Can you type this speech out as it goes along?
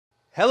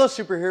Hello,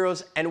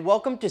 superheroes, and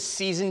welcome to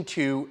Season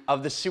 2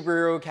 of the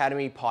Superhero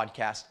Academy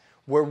podcast,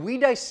 where we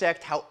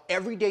dissect how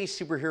everyday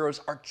superheroes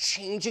are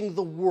changing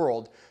the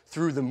world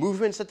through the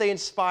movements that they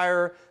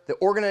inspire, the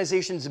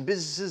organizations and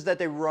businesses that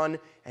they run,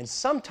 and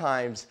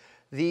sometimes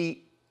the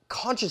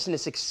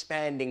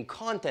consciousness-expanding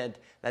content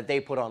that they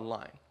put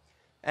online.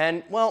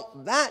 And, well,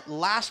 that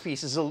last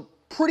piece is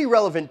pretty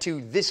relevant to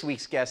this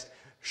week's guest,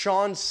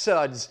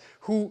 Suddes,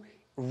 who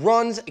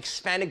runs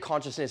Expanded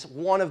Consciousness,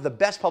 one of the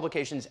best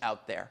publications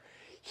out there.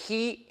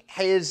 He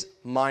is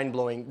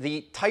mind-blowing.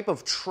 The type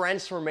of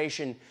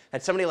transformation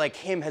that somebody like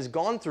him has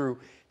gone through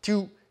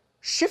to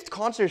shift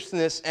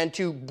consciousness and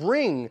to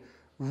bring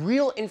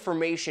real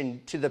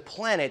information to the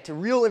planet, to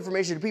real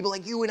information to people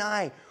like you and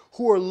I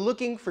who are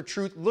looking for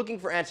truth, looking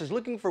for answers,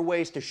 looking for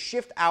ways to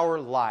shift our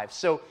lives.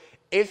 So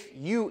if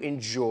you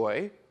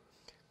enjoy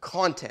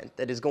content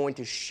that is going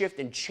to shift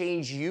and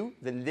change you,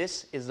 then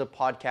this is the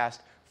podcast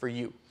for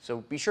you.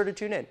 So be sure to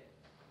tune in.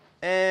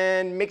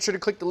 And make sure to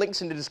click the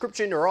links in the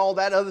description or all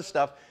that other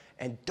stuff.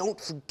 And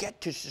don't forget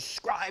to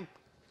subscribe.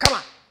 Come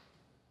on.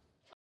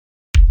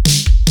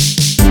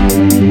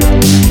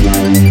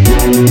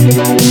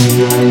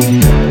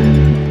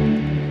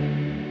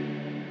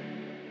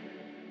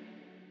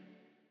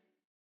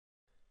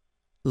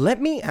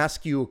 Let me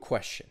ask you a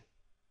question.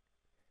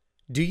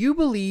 Do you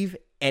believe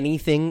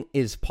anything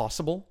is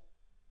possible?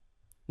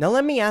 Now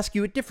let me ask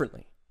you it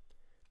differently.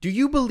 Do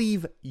you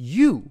believe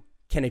you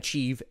can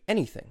achieve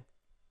anything?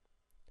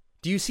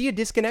 Do you see a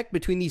disconnect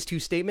between these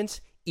two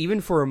statements, even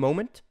for a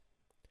moment?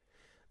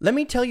 Let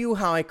me tell you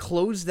how I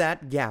closed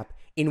that gap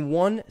in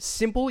one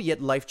simple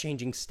yet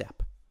life-changing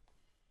step.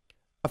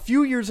 A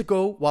few years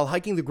ago, while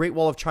hiking the Great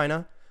Wall of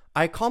China,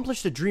 I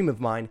accomplished a dream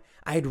of mine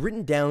I had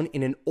written down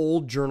in an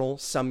old journal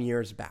some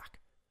years back.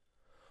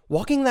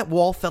 Walking that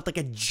wall felt like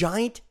a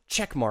giant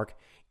check mark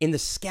in the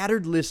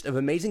scattered list of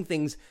amazing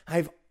things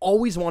I've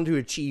always wanted to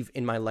achieve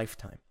in my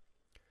lifetime.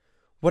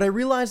 What I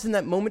realized in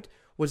that moment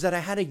was that I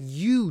had a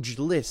huge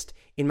list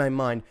in my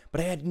mind,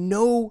 but I had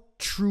no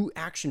true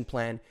action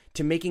plan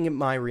to making it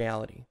my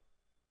reality.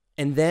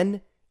 And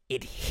then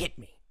it hit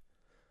me.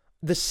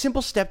 The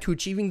simple step to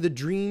achieving the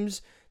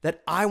dreams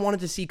that I wanted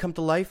to see come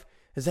to life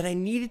is that I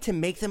needed to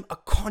make them a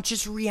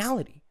conscious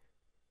reality.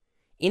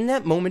 In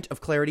that moment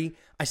of clarity,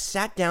 I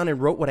sat down and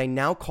wrote what I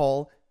now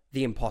call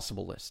the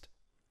impossible list.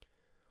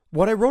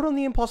 What I wrote on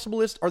the impossible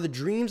list are the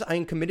dreams I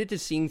am committed to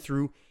seeing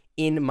through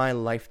in my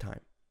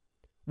lifetime.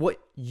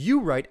 What you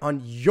write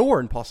on your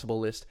impossible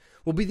list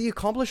will be the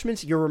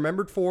accomplishments you're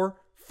remembered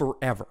for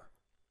forever.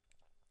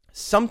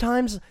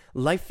 Sometimes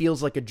life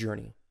feels like a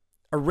journey,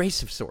 a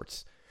race of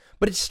sorts.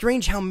 But it's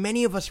strange how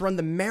many of us run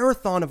the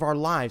marathon of our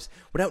lives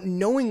without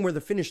knowing where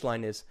the finish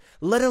line is,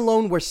 let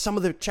alone where some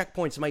of the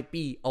checkpoints might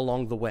be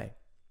along the way.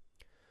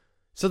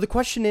 So the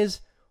question is,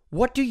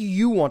 what do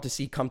you want to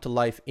see come to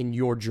life in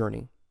your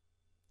journey?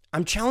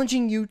 I'm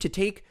challenging you to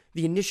take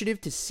the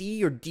initiative to see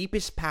your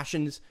deepest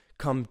passions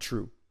come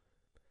true.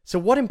 So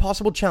what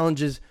impossible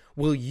challenges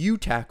will you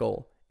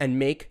tackle and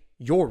make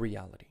your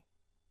reality?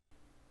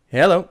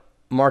 Hello,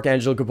 Marc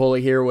Angelo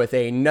here with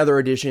another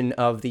edition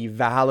of the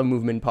Valhalla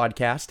Movement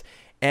podcast.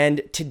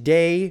 And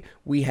today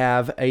we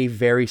have a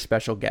very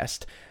special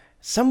guest.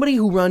 Somebody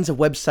who runs a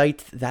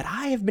website that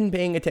I have been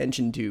paying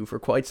attention to for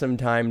quite some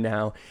time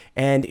now,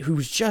 and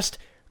who's just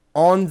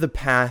on the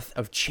path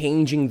of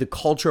changing the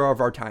culture of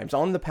our times,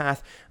 on the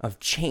path of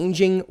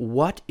changing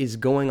what is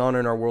going on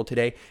in our world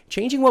today,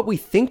 changing what we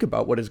think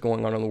about what is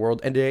going on in the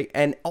world today,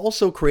 and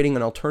also creating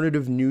an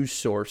alternative news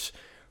source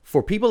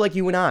for people like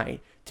you and I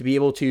to be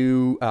able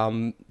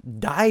to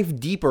dive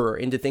deeper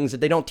into things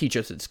that they don't teach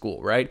us at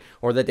school, right?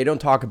 Or that they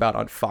don't talk about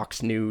on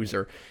Fox News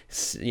or,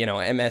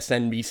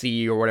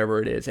 MSNBC or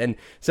whatever it is. And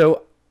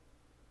so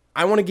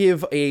I want to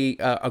give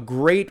a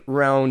great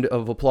round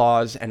of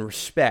applause and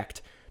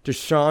respect to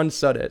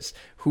Suddes,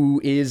 who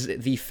is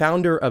the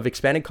founder of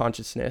Expanded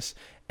Consciousness,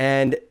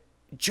 and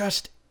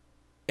just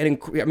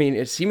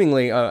it's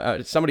seemingly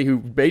somebody who,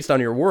 based on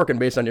your work and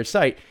based on your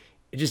site,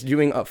 is just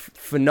doing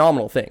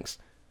phenomenal things.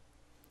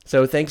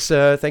 So thanks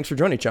for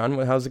joining,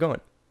 Sean. How's it going?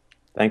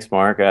 Thanks,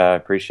 Mark. I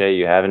appreciate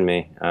you having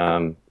me.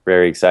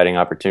 Very exciting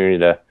opportunity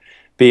to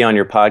be on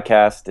your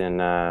podcast, and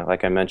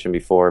like I mentioned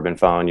before, I've been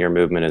following your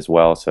movement as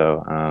well.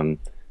 So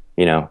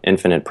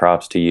infinite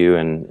props to you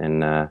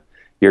and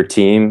your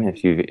team,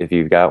 if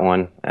you've got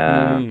one.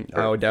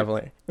 Oh,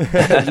 definitely.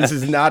 This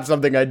is not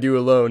something I do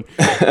alone.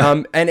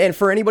 And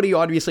for anybody,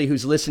 obviously,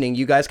 who's listening,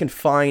 you guys can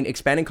find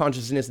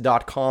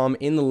expandingconsciousness.com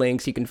in the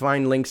links. You can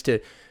find links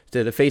to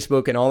the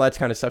Facebook and all that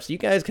kind of stuff. So you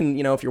guys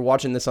can, if you're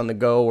watching this on the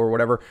go or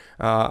whatever,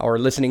 or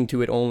listening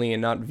to it only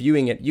and not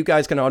viewing it, you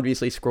guys can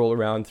obviously scroll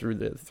around through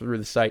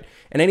the site.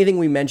 And anything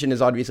we mention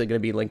is obviously going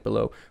to be linked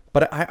below.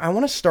 But I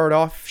want to start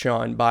off,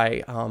 Sean,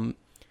 by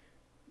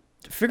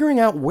figuring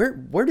out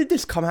where did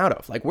this come out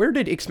of? Like, where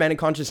did Expanded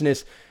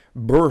Consciousness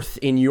birth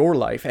in your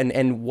life,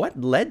 and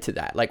what led to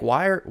that? Like,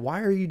 why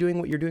are you doing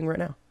what you're doing right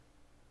now?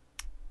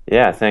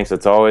 Yeah, thanks.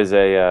 It's always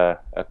a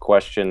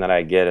question that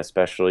I get,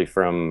 especially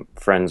from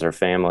friends or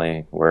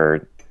family,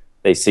 where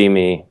they see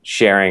me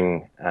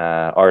sharing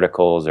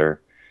articles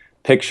or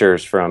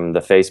pictures from the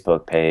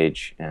Facebook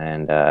page.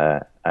 And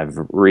I've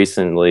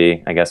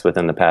recently, I guess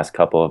within the past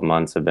couple of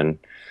months, have been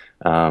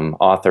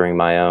authoring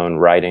my own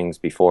writings.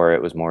 Before,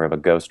 it was more of a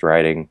ghost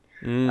writing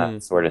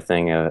sort of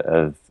thing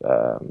of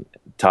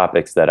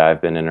topics that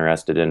I've been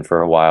interested in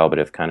for a while, but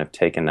have kind of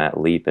taken that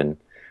leap and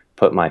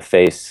put my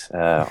face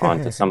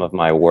onto some of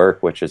my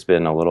work, which has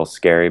been a little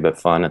scary but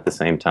fun at the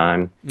same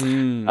time.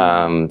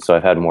 So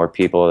I've had more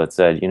people that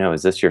said,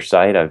 is this your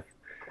site? I've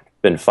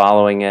been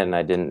following it, and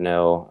I didn't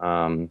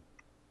know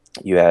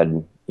you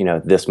had,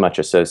 this much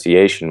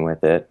association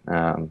with it.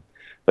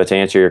 But to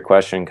answer your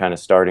question, kind of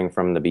starting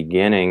from the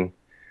beginning,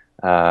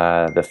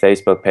 the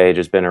Facebook page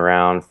has been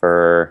around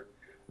for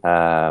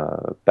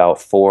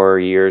about 4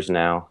 years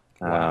now.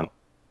 Wow.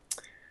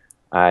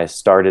 I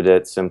started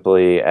it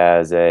simply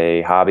as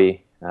a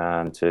hobby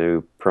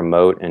to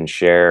promote and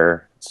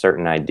share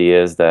certain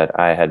ideas that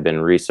I had been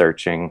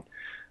researching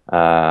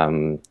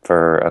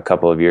for a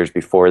couple of years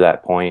before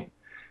that point.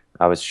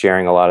 I was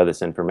sharing a lot of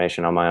this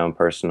information on my own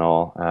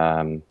personal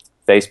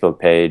Facebook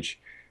page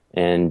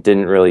and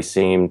didn't really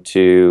seem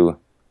to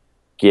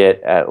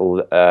get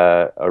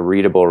a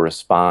readable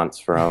response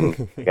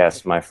from, I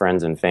guess, my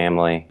friends and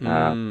family.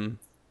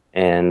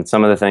 And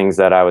some of the things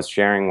that I was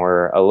sharing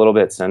were a little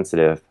bit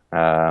sensitive,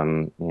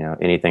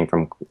 anything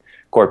from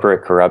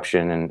corporate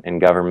corruption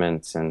and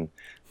governments and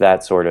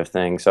that sort of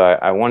thing. So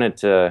I wanted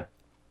to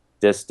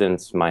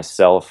distance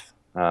myself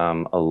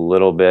a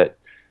little bit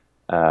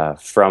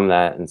from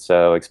that. And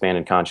so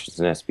expanded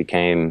consciousness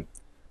became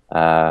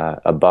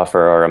a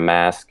buffer or a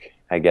mask,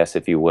 I guess,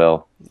 if you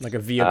will. Like a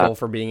vehicle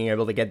for being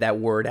able to get that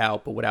word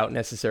out, but without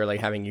necessarily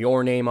having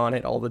your name on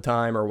it all the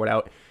time, or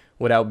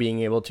without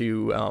being able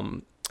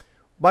to,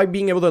 by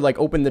being able to like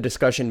open the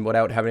discussion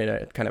without having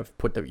to kind of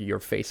put your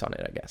face on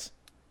it, I guess.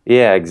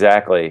 Yeah,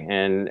 exactly.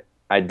 And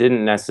I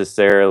didn't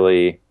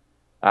necessarily,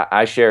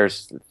 I share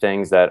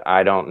things that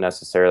I don't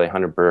necessarily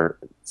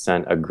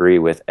 100% agree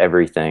with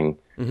everything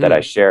that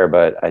I share,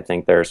 but I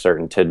think there are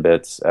certain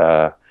tidbits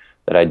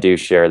that I do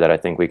share that I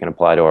think we can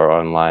apply to our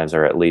own lives,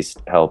 or at least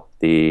help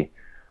the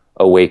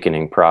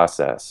awakening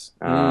process.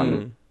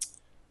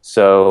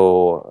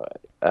 So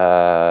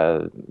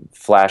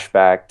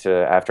flashback to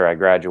after I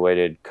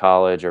graduated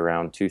college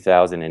around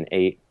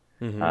 2008,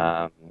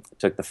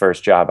 took the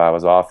first job I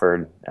was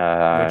offered.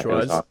 Which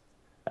was?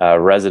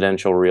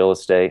 Residential real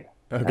estate.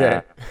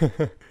 Okay.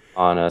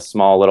 On a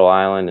small little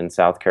island in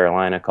South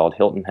Carolina called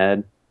Hilton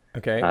Head.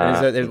 Okay.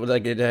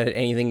 And it had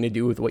anything to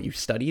do with what you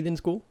studied in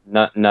school?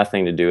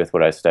 Nothing to do with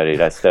what I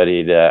studied.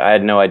 I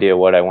had no idea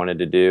what I wanted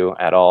to do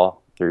at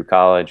all through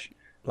college.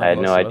 I had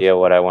no idea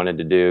what I wanted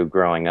to do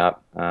growing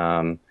up.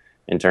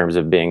 In terms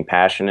of being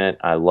passionate,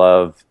 I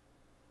love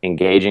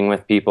engaging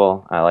with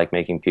people. I like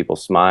making people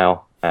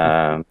smile.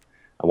 I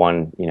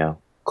won,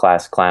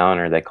 class clown,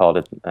 or they called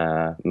it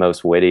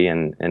most witty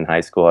in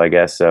high school, I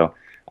guess. So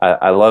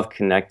I love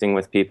connecting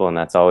with people, and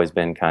that's always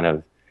been kind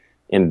of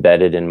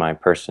embedded in my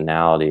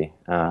personality.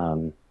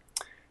 And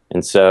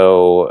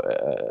so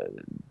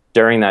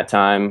during that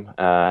time,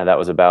 that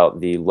was about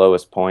the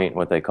lowest point,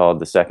 what they called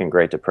the Second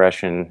Great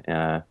Depression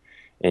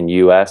in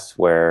U.S.,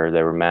 where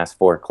there were mass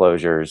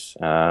foreclosures.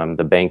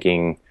 The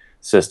banking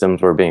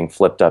systems were being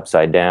flipped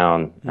upside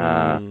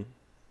down.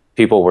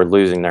 People were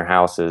losing their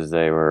houses.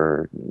 They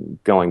were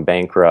going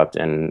bankrupt.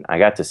 And I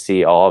got to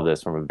see all of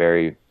this from a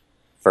very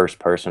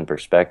first-person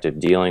perspective,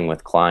 dealing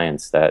with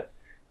clients that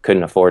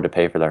couldn't afford to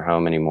pay for their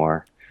home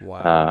anymore.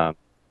 Wow.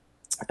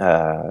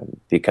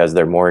 Because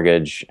their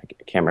mortgage, I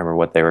can't remember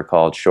what they were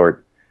called,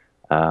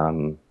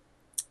 short-term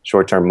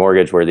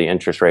mortgage, where the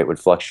interest rate would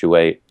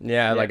fluctuate.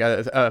 Yeah, like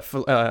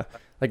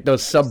like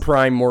those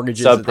subprime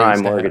mortgages.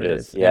 Subprime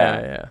mortgages,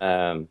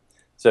 yeah.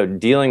 So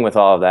dealing with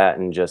all of that,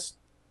 and just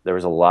there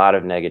was a lot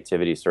of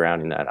negativity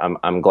surrounding that.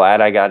 I'm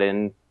glad I got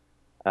in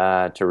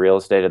to real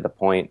estate at the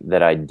point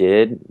that I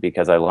did,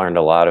 because I learned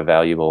a lot of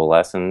valuable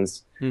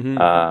lessons,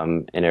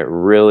 and it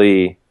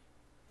really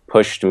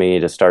pushed me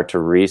to start to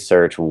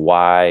research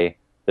why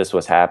this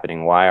was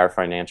happening, why our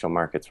financial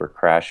markets were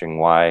crashing,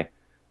 why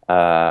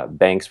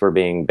banks were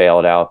being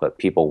bailed out but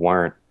people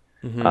weren't.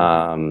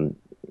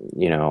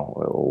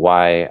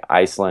 Why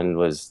Iceland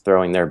was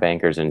throwing their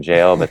bankers in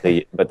jail but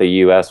the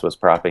U.S. was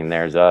propping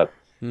theirs up.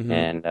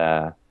 And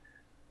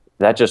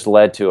that just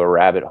led to a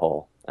rabbit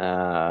hole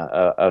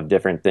of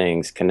different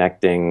things,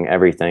 connecting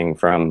everything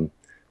from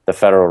the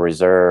Federal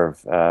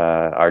Reserve,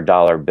 our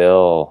dollar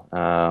bill.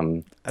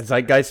 A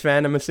Zeitgeist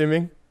fan, I'm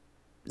assuming?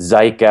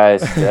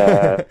 Zeitgeist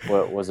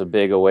was a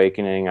big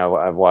awakening.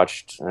 I've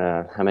watched,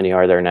 how many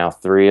are there now?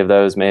 3 of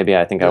those, maybe.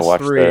 I think There's I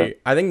watched 3.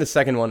 I think the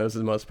second one was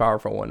the most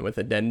powerful one, with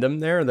addendum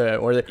there,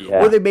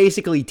 or they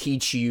basically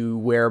teach you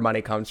where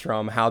money comes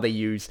from, how they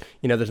use,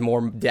 there's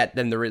more debt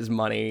than there is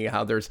money,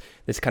 how there's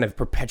this kind of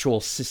perpetual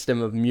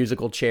system of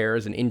musical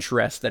chairs and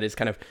interest that is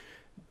kind of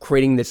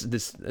creating this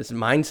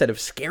mindset of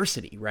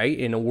scarcity, right?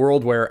 In a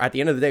world where at the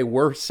end of the day,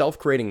 we're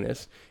self-creating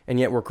this, and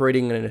yet we're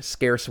creating it in a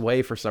scarce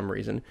way for some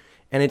reason.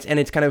 And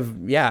it's kind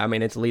of,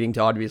 it's leading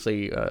to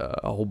obviously a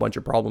whole bunch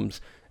of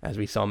problems as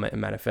we saw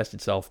manifest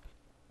itself.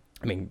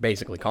 I mean,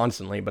 basically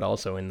constantly, but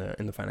also in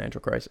the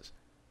financial crisis.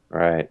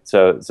 Right.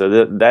 So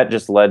that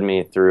just led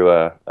me through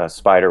a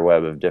spider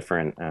web of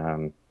different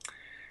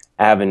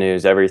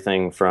avenues,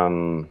 everything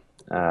from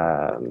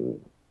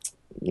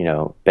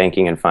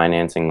banking and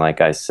financing,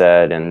 like I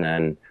said, and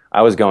then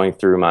I was going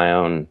through my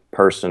own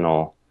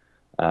personal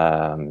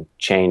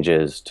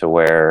changes to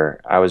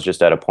where I was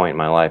just at a point in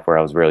my life where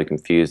I was really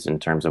confused in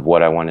terms of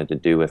what I wanted to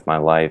do with my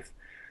life,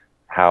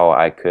 how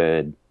I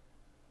could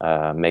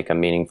make a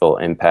meaningful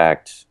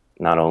impact,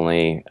 not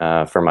only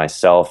for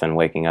myself and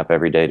waking up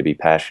every day to be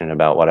passionate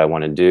about what I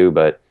want to do,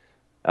 but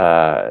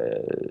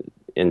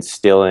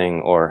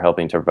instilling or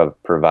helping to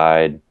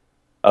provide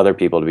other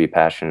people to be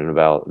passionate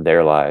about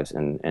their lives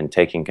and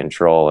taking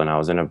control. And I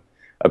was in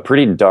a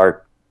pretty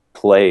dark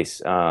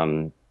place,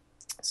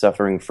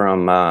 suffering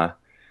from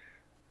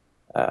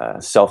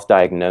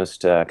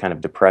self-diagnosed kind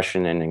of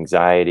depression and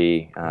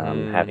anxiety,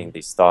 having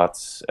these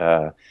thoughts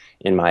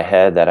in my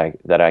head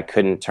that I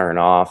couldn't turn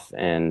off.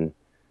 And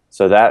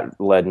so that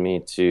led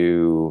me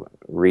to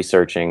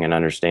researching and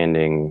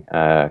understanding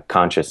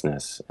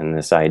consciousness and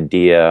this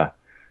idea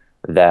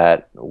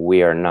that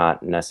we are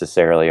not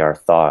necessarily our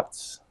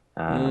thoughts.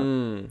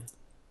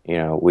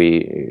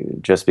 We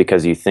just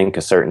because you think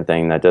a certain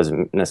thing, that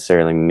doesn't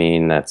necessarily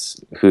mean that's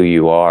who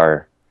you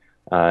are.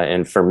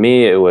 And for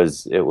me, it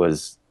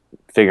was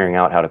figuring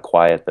out how to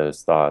quiet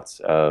those thoughts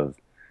of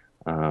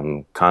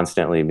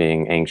constantly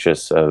being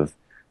anxious of,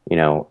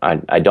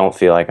 I don't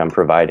feel like I'm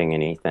providing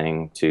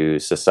anything to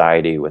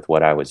society with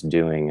what I was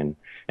doing,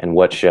 and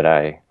what should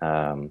I,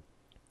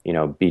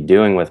 be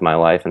doing with my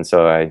life. And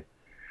so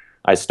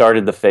I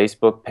started the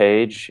Facebook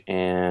page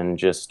and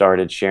just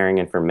started sharing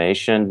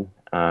information.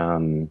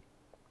 And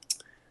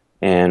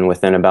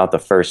within about the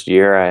first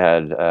year, I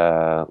had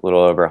a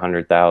little over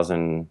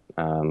 100,000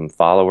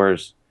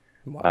 followers.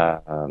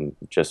 Wow.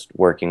 Just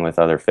working with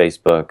other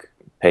Facebook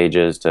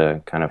pages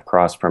to kind of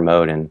cross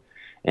promote and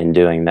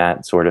doing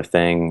that sort of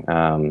thing.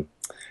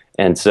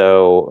 And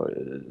so,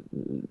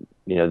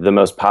 the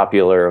most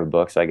popular of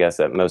books, I guess,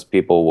 that most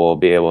people will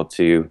be able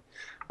to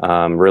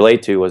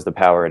relate to was The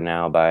Power of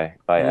Now by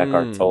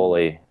Eckhart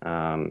Tolle.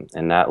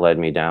 And that led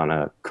me down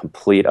a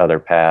complete other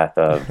path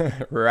of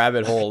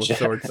rabbit hole of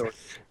sorts.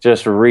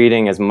 Just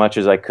reading as much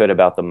as I could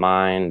about the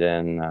mind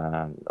and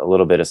a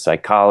little bit of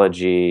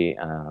psychology,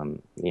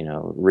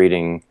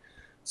 reading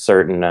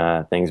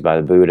certain things by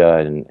the Buddha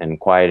and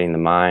quieting the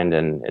mind.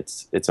 And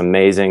it's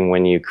amazing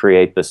when you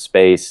create the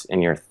space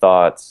in your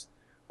thoughts,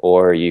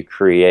 or you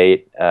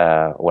create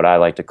what I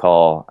like to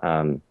call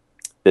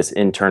this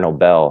internal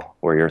bell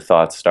where your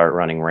thoughts start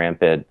running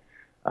rampant.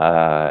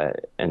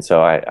 And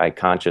so I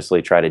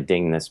consciously try to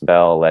ding this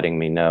bell, letting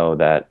me know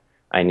that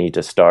I need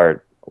to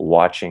start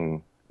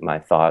watching my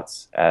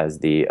thoughts as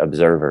the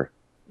observer.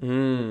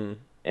 And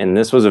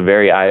this was a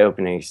very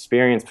eye-opening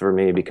experience for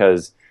me,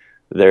 because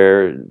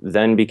there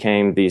then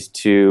became these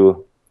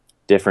two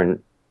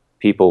different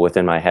people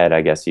within my head,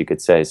 I guess you could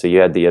say. So you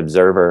had the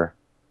observer,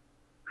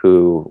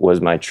 who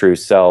was my true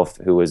self,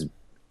 who was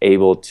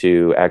able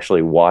to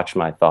actually watch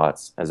my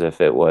thoughts as if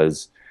it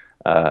was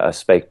a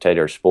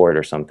spectator sport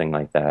or something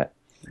like that.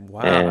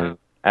 Wow. And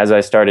as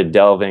I started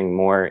delving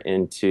more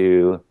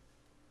into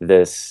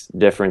this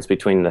difference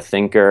between the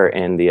thinker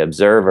and the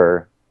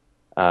observer,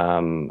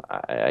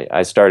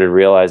 I started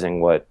realizing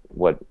what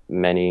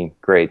many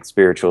great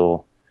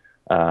spiritual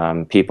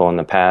people in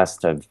the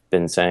past have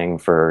been saying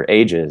for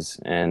ages,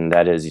 and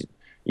that is,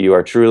 you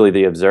are truly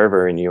the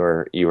observer, and you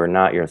are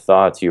not your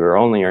thoughts. You are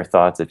only your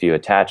thoughts if you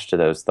attach to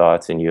those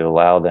thoughts and you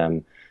allow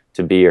them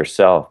to be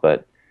yourself.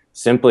 But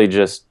simply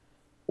just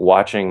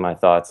watching my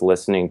thoughts,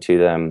 listening to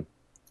them,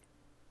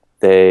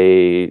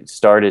 they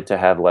started to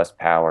have less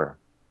power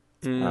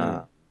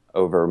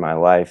over my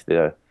life.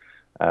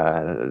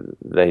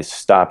 They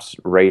stopped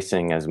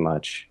racing as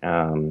much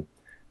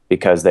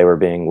because they were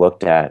being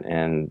looked at,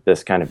 and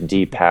this kind of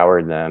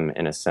depowered them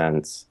in a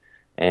sense.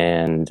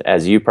 And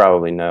as you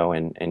probably know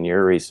in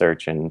your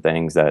research and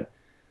things, that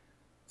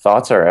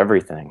thoughts are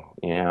everything.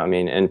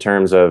 In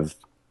terms of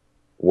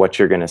what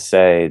you're going to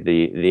say,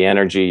 the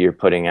energy you're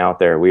putting out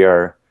there, we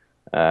are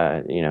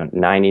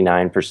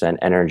 99%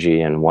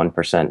 energy and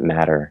 1%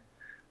 matter.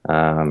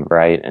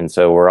 Right? And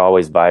so we're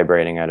always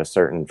vibrating at a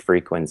certain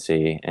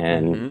frequency,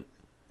 and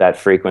that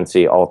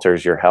frequency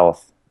alters your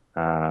health.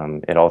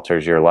 It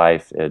alters your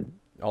life. It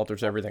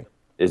alters everything.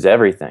 Is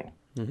everything.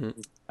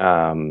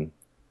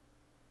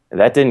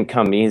 That didn't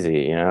come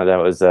easy. That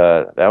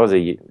was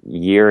a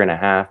year and a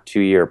half,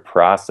 2-year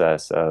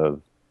process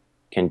of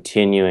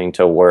continuing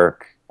to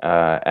work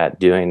at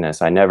doing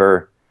this. I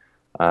never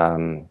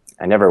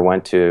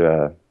went to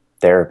a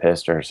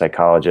therapist or a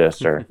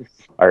psychologist or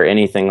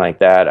anything like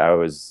that.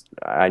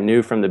 I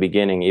knew from the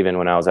beginning, even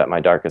when I was at my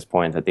darkest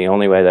point, that the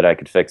only way that I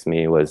could fix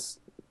me was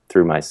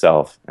through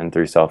myself and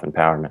through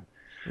self-empowerment.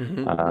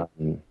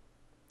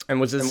 And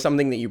was this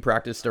something that you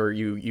practiced or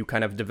you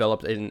kind of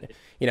developed in,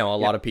 a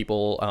lot of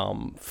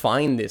people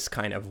find this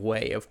kind of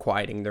way of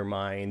quieting their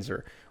minds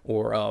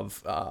or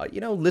of,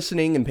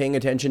 listening and paying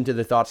attention to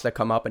the thoughts that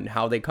come up and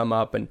how they come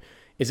up. And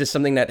is this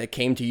something that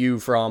came to you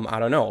from, I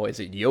don't know, is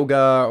it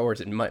yoga or is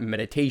it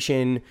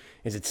meditation?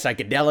 Is it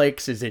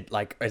psychedelics? Is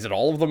it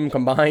all of them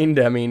combined?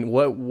 I mean,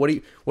 what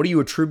do you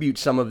attribute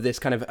some of this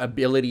kind of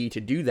ability to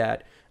do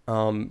that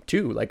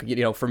to?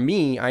 Like, for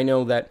me, I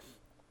know that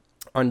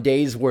on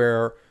days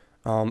where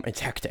it's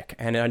hectic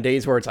and on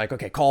days where it's like,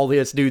 okay, call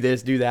this, do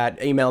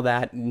that, email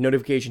that,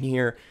 notification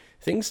here,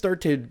 things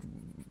start to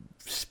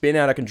spin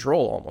out of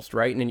control almost,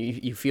 right? And then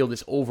you feel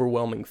this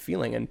overwhelming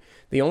feeling. And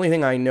the only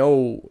thing I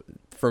know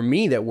for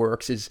me that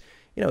works is,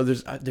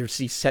 there's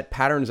these set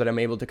patterns that I'm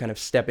able to kind of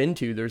step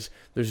into.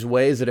 There's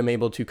ways that I'm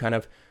able to kind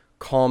of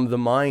calm the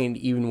mind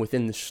even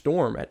within the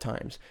storm at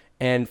times.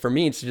 And for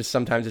me,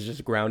 sometimes it's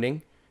just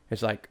grounding.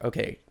 It's like,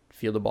 okay,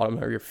 feel the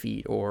bottom of your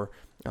feet, or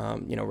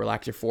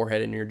relax your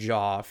forehead and your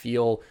jaw.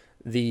 Feel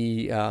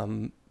the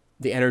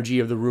energy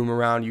of the room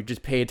around you.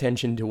 Just pay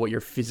attention to where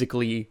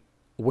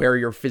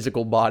your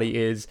physical body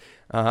is,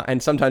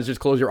 and sometimes just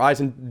close your eyes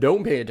and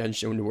don't pay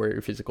attention to where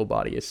your physical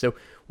body is. So,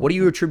 what do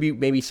you attribute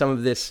maybe some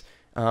of this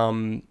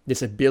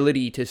this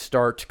ability to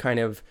start kind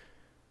of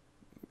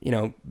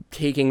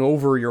taking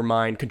over your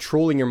mind,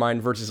 controlling your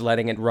mind versus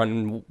letting it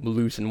run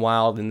loose and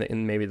wild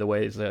in maybe the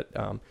ways that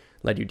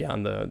led you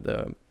down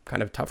the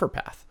kind of tougher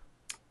path?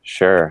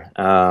 Sure.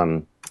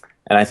 And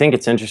I think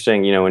it's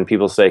interesting, when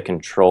people say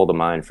control the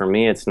mind, for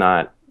me, it's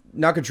not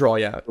control.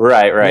 Yeah.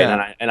 Right.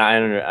 Yeah. And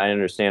I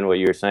understand what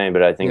you're saying,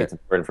 but I think it's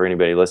important for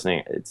anybody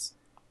listening.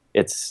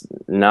 It's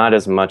not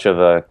as much of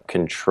a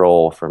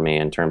control for me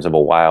in terms of a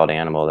wild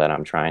animal that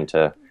I'm trying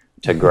to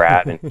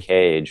grab and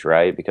cage,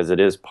 right? Because it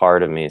is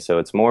part of me. So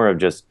it's more of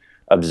just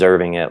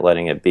observing it,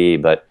 letting it be.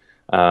 But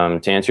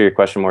to answer your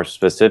question more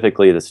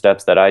specifically, the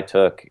steps that I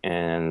took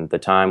and the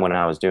time when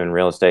I was doing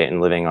real estate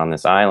and living on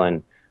this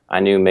island, I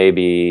knew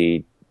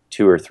maybe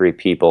 2 or 3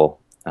 people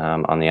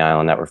on the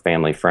island that were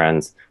family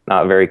friends,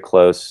 not very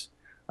close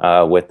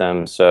with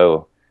them.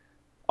 So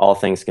all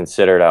things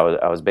considered,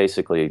 I was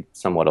basically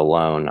somewhat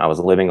alone. I was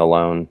living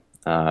alone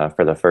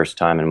for the first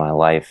time in my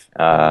life,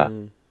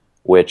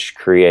 which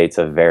creates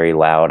a very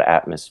loud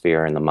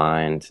atmosphere in the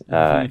mind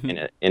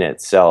in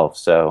itself.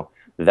 So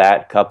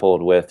that,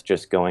 coupled with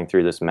just going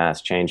through this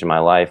mass change in my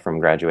life from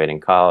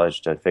graduating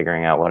college to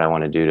figuring out what I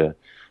want to do to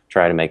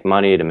try to make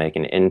money, to make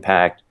an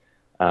impact,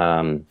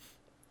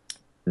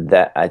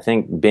 that I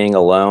think being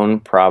alone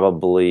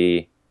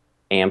probably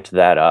amped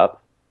that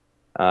up,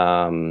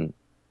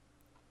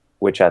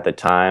 which at the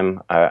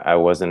time I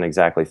wasn't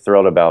exactly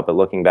thrilled about. But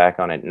looking back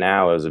on it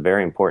now, it was a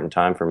very important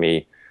time for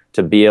me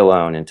to be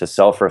alone and to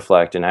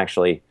self-reflect and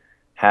actually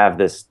have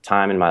this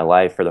time in my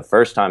life, for the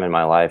first time in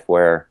my life,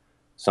 where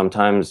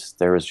sometimes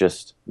there was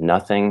just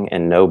nothing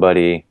and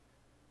nobody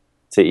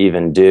to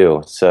even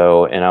do.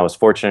 So, and I was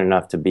fortunate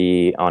enough to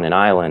be on an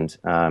island,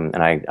 and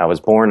I was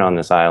born on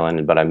this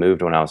island, but I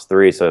moved when I was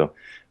 3. So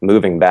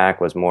moving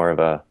back was more of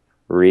a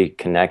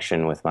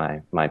reconnection with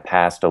my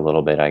past a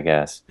little bit, I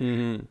guess.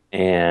 Mm-hmm.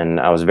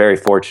 And I was very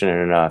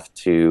fortunate enough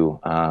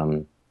to,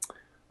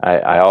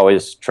 I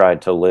always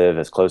tried to live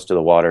as close to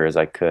the water as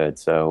I could.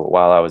 So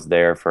while I was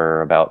there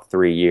for about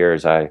 3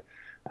 years, I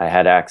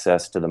had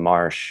access to the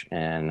marsh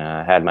and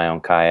had my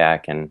own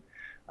kayak. And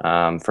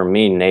for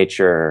me,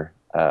 nature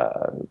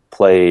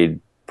played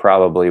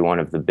probably one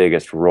of the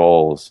biggest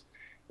roles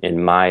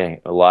in my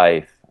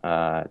life,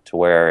 to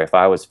where if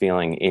I was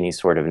feeling any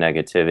sort of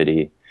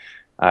negativity,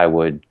 I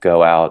would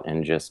go out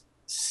and just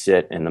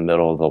sit in the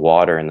middle of the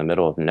water, in the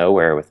middle of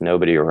nowhere, with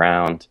nobody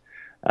around,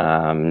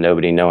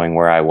 nobody knowing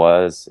where I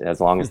was.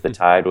 As long as the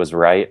tide was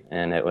right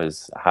and it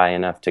was high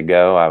enough to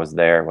go, I was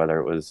there,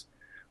 whether it was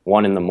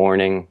 1 in the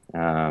morning,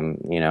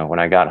 when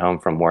I got home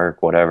from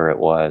work, whatever it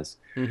was.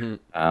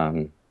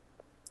 Mm-hmm.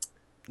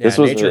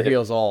 Nature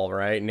heals all,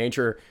 right?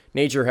 Nature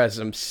has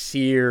some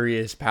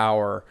serious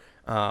power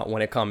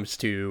when it comes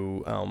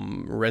to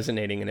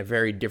resonating in a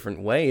very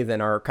different way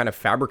than our kind of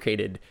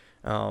fabricated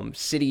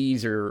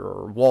cities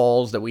or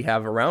walls that we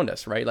have around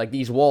us, right? Like,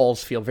 these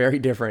walls feel very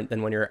different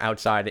than when you're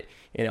outside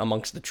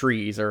amongst the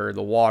trees or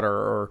the water,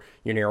 or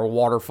you're near a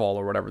waterfall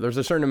or whatever. There's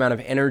a certain amount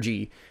of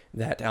energy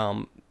that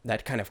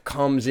that kind of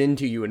comes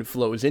into you and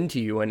flows into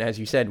you. And as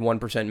you said,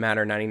 1%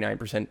 matter,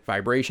 99%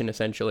 vibration,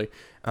 essentially.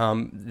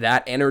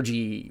 That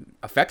energy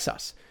affects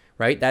us,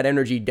 right? That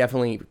energy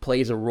definitely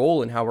plays a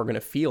role in how we're going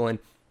to feel. And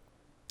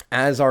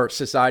as our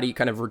society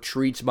kind of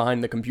retreats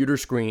behind the computer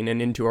screen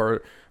and into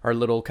our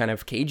little kind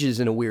of cages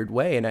in a weird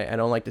way, and I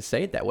don't like to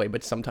say it that way,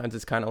 but sometimes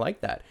it's kind of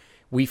like that.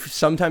 We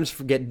sometimes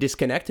get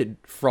disconnected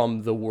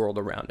from the world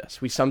around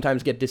us. We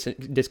sometimes get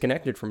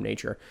disconnected from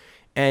nature.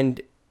 And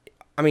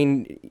I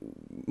mean,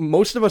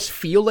 most of us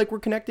feel like we're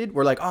connected.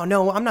 We're like, oh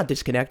no, I'm not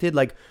disconnected.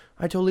 Like,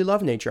 I totally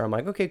love nature. I'm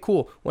like, okay,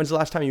 cool. When's the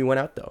last time you went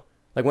out though?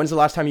 Like, when's the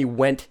last time you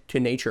went to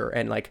nature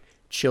and like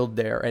chilled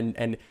there and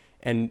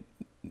kind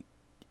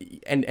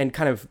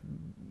of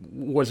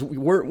when's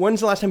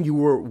the last time you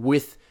were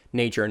with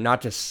nature and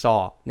not just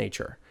saw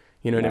nature?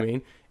 You know what I Yeah.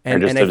 mean? Or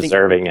And just I think,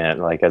 observing it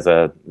like as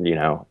a,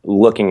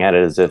 looking at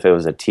it as if it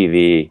was a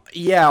TV.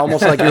 yeah,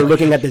 almost like you're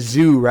looking at the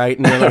zoo, right?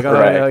 And you're like, oh,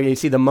 Right. you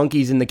see the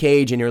monkeys in the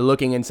cage, and you're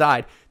looking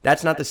inside.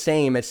 That's not the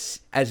same as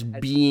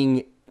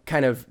being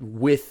kind of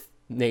with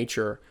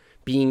nature,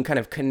 being kind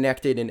of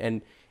connected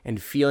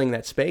and feeling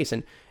that space.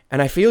 And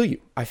I feel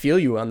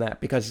you on that,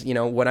 because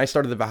when I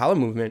started the Valhalla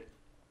movement,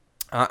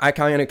 I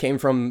kind of came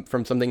from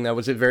something that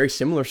was a very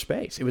similar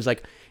space. It was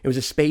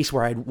a space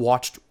where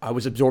I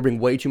was absorbing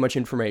way too much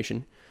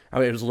information.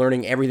 I was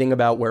learning everything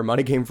about where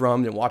money came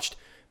from, and watched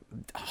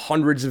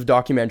hundreds of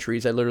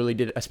documentaries.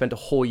 I spent a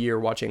whole year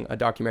watching a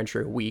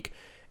documentary a week,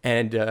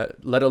 and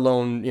let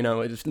alone,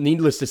 it's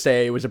needless to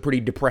say, it was a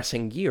pretty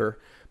depressing year.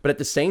 But at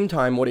the same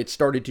time, what it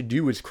started to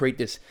do was create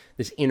this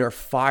inner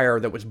fire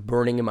that was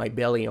burning in my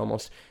belly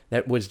almost,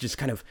 that was just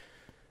kind of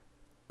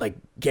like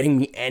getting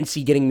me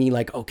antsy, getting me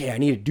like, okay, I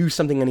need to do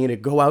something. I need to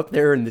go out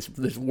there, and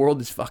this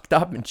world is fucked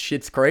up and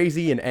shit's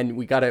crazy, and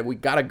we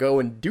gotta go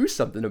and do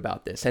something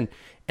about this.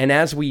 And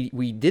as we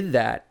did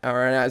that,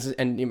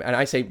 and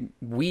I say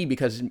we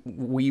because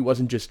we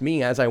wasn't just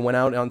me. As I went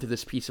out onto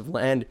this piece of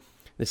land,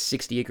 this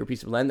 60-acre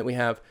piece of land that we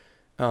have,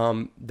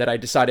 that I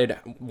decided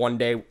one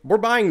day we're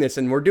buying this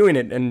and we're doing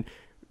it, and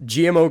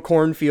GMO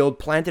cornfield,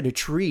 planted a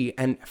tree,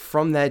 and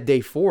from that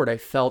day forward, I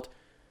felt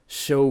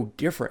so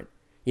different.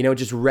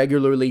 Just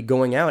regularly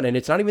going out. And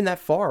it's not even that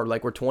far.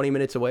 Like, we're 20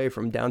 minutes away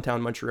from downtown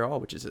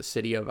Montreal, which is a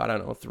city of, I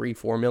don't know,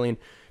 3-4 million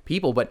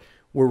people. But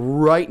we're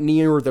right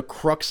near the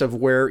crux of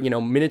where,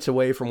 minutes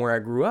away from where I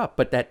grew up.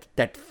 But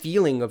that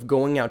feeling of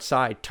going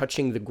outside,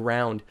 touching the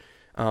ground,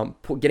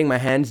 getting my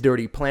hands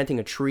dirty, planting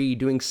a tree,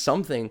 doing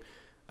something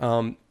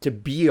to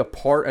be a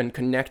part and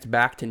connect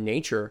back to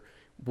nature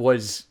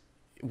was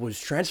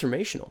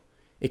transformational.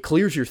 It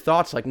clears your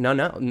thoughts like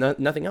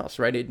nothing else,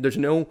 right?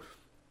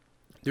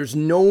 There's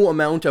no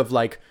amount of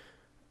like,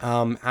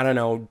 I don't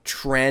know,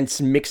 trance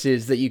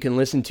mixes that you can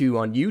listen to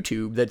on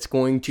YouTube that's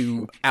going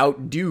to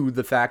outdo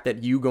the fact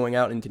that you going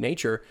out into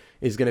nature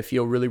is going to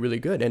feel really, really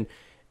good.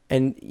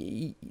 And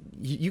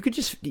you could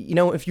just,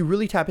 if you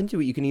really tap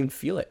into it, you can even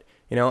feel it.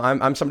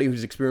 I'm somebody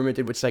who's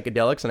experimented with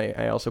psychedelics, and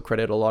I also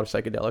credit a lot of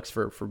psychedelics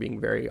for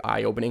being very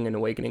eye-opening and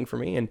awakening for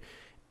me.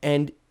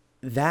 And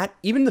that,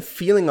 even the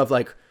feeling of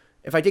like,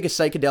 if I take a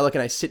psychedelic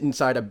and I sit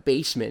inside a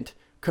basement,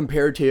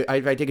 compared to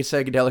if I take a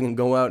psychedelic and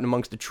go out and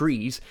amongst the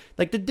trees,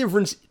 like the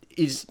difference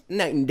is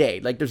night and day.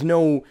 Like there's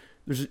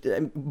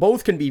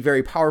both can be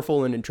very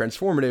powerful and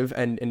transformative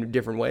and in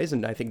different ways,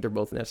 and I think they're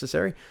both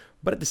necessary.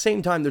 But at the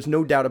same time, there's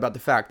no doubt about the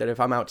fact that if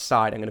I'm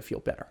outside, I'm going to feel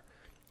better.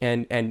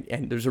 And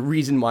there's a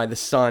reason why the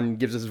sun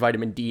gives us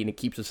vitamin D and it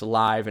keeps us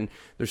alive. And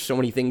there's so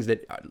many things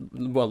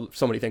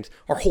so many things.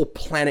 Our whole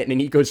planet and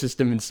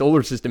ecosystem and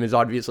solar system is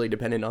obviously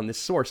dependent on this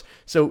source.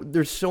 So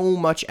there's so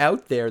much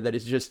out there that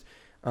is just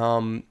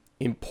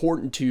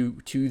important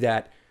to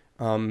that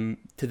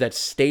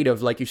state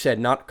of, like you said,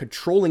 not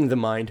controlling the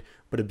mind,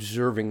 but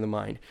observing the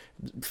mind,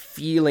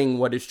 feeling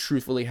what is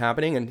truthfully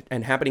happening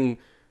and happening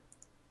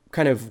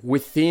kind of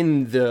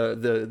within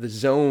the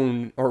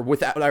zone, or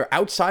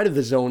outside of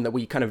the zone that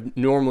we kind of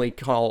normally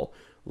call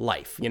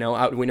life. We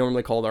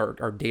normally call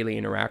our daily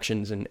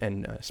interactions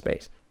and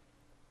space.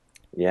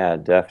 Yeah,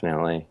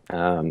 definitely.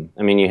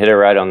 You hit it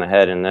right on the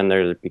head, and then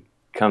there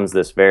becomes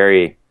this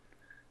very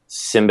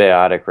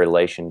symbiotic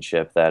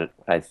relationship that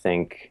I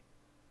think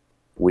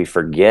we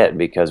forget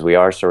because we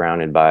are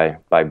surrounded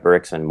by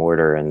bricks and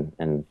mortar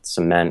and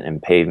cement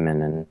and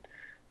pavement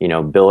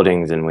and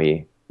buildings, and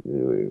we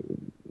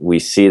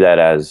see that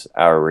as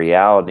our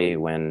reality,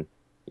 when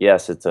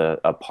yes, it's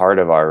a part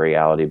of our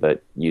reality,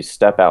 but you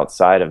step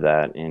outside of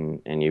that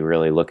and you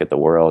really look at the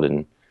world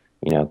and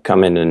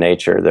come into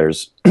nature.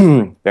 There's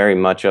very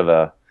much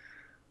of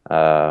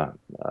a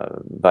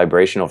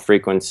vibrational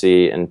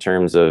frequency in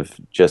terms of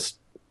just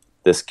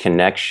this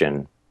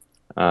connection,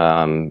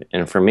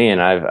 and for me,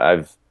 and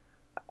I've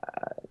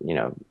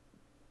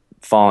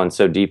fallen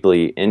so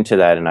deeply into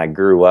that, and I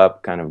grew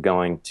up kind of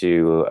going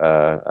to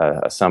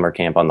a summer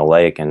camp on the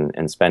lake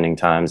and spending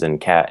times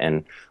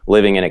and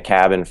living in a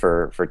cabin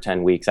for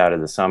 10 weeks out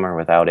of the summer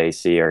without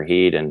AC or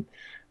heat, and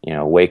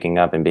waking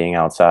up and being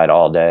outside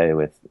all day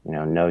with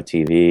no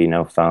TV,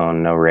 no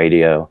phone, no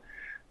radio,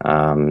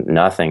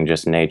 nothing,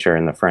 just nature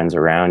and the friends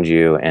around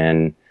you.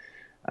 And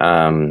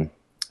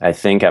I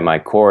think at my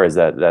core is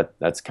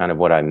that's kind of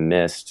what I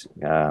missed,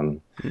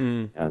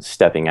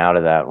 stepping out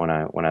of that when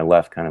I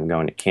left, kind of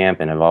going to camp,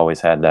 and I've always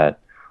had that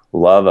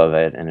love of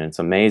it, and it's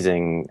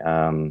amazing,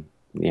 and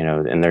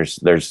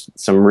there's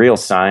some real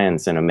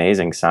science and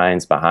amazing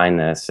science behind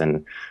this,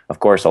 and of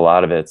course a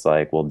lot of it's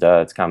like, well, duh,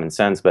 it's common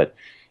sense, but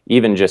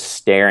even just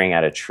staring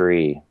at a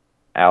tree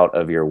out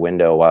of your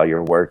window while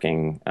you're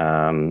working,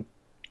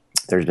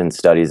 there's been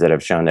studies that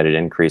have shown that it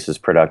increases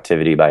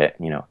productivity by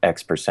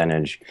X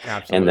percentage.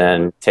 Absolutely. And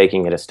then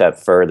taking it a step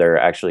further,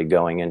 actually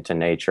going into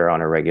nature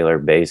on a regular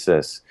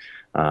basis,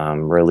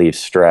 relieves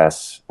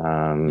stress,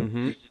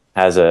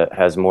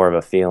 has more of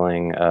a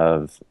feeling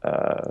of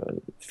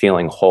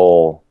feeling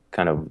whole,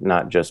 kind of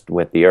not just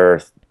with the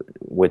earth,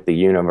 with the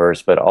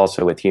universe, but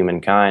also with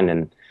humankind.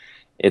 And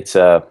it's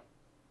an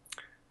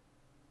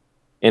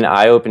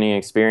eye-opening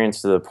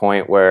experience to the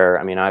point where,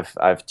 I mean,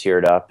 I've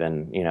teared up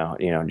and,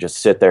 just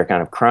sit there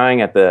kind of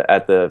crying at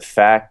the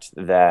fact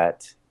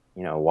that,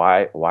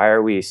 why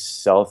are we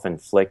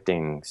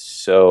self-inflicting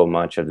so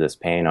much of this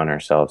pain on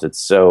ourselves? It's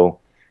so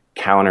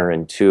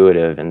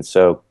counterintuitive and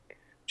so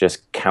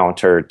just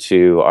counter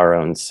to our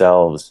own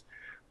selves.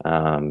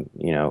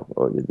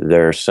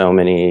 There are so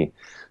many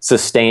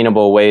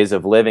sustainable ways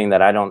of living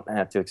that I don't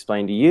have to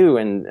explain to you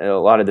and a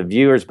lot of the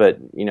viewers, but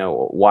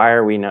why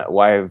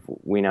have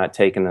we not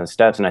taken those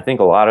steps? And I think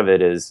a lot of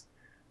it is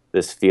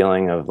this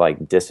feeling of like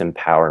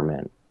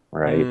disempowerment,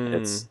 right?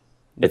 It's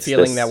the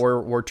feeling that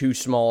we're too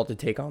small to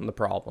take on the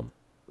problem.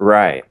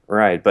 Right.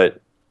 But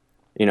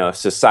if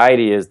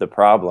society is the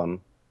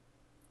problem,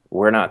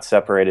 we're not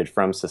separated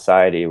from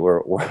society.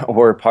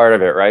 We're part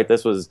of it, right?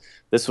 This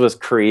was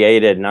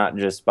created not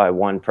just by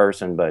one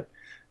person, but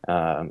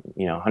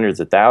hundreds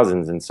of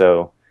thousands. And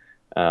so,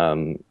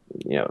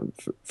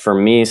 for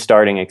me,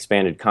 starting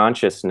Expanded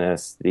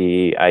Consciousness,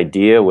 the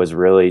idea was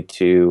really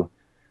to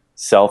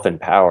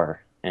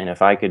self-empower. And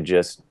if I could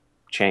just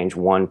change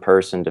one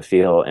person to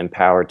feel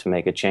empowered to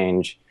make a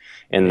change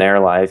in their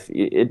life,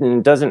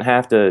 it doesn't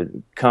have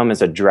to come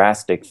as a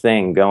drastic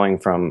thing, going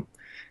from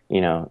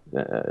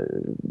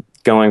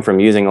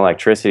using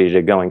electricity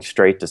to going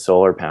straight to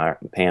solar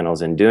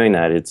panels and doing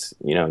that. It's,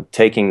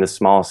 taking the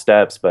small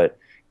steps, but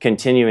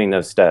continuing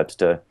those steps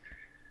to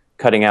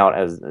cutting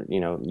out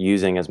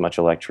using as much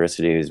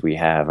electricity as we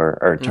have,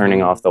 or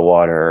turning off the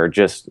water, or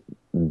just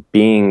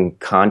being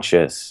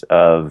conscious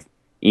of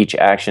each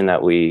action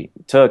that we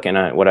took.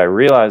 And what I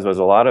realized was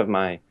a lot of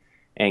my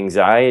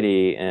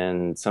anxiety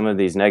and some of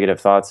these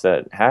negative thoughts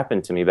that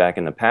happened to me back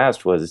in the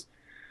past was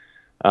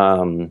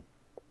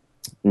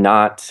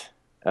not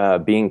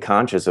being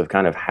conscious of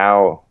kind of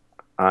how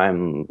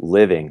I'm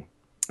living,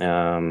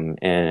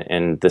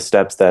 and the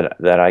steps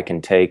that I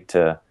can take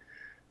to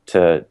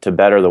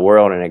better the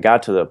world. And it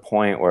got to the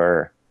point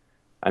where,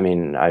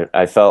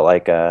 I felt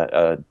like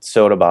a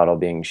soda bottle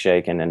being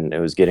shaken and it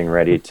was getting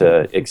ready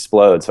to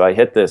explode. So I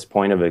hit this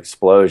point of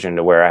explosion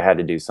to where I had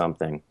to do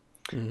something.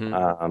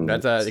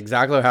 That's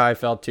exactly how I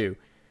felt too.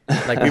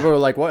 Like, people were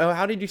like, "Well,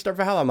 how did you start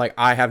Valhalla?" I'm like,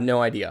 I have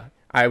no idea.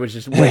 I was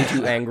just way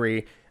too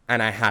angry,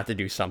 and I had to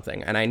do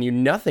something. And I knew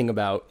nothing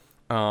about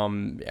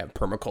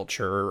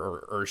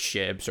permaculture or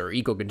ships or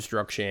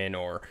eco-construction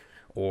or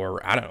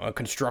I don't know,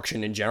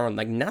 construction in general.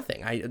 Like,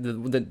 nothing.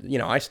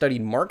 I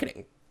studied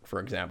marketing, for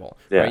example.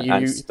 Yeah,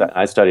 right?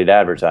 I studied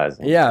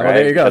advertising. Yeah, right? Well,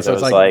 there you go. So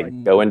it's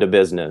like go into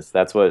business.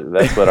 That's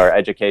what our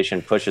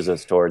education pushes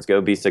us towards.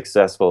 Go be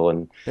successful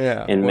and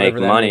make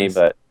money.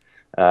 But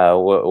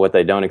what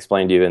they don't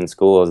explain to you in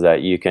school is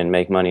that you can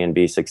make money and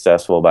be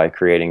successful by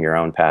creating your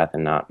own path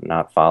and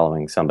not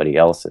following somebody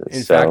else's.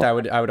 In fact, I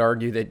would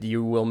argue that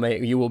you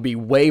will be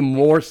way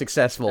more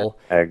successful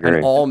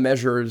on all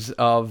measures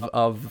of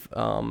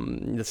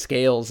the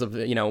scales of,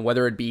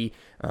 whether it be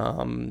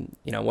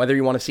whether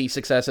you want to see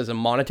success as a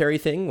monetary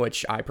thing,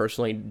 which I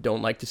personally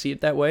don't like to see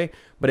it that way,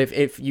 but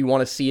if you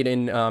want to see it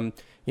in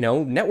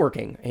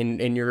networking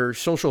in your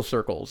social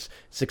circles,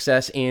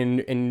 success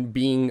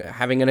in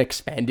having an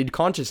expanded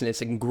consciousness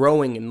and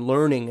growing and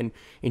learning and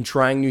in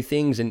trying new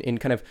things and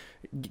kind of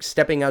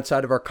stepping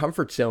outside of our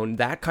comfort zone,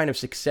 that kind of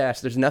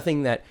success. There's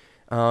nothing that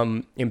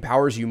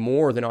empowers you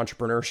more than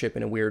entrepreneurship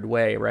in a weird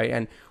way, right?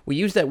 And we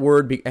use that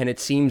word and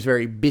it seems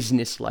very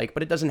business-like,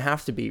 but it doesn't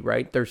have to be,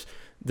 right?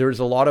 There's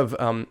a lot of,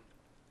 I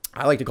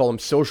like to call them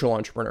social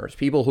entrepreneurs,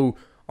 people who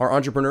are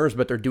entrepreneurs,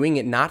 but they're doing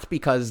it not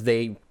because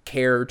they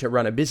care to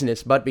run a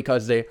business, but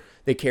because they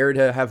care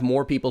to have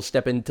more people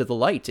step into the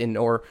light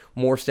or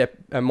more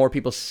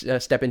people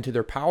step into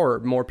their power,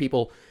 more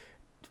people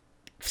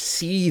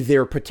see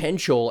their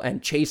potential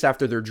and chase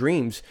after their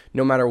dreams,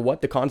 no matter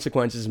what the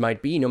consequences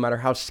might be, no matter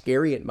how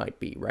scary it might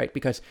be, right?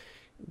 Because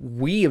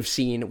we have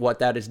seen what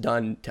that has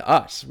done to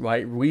us,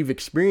 right? We've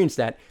experienced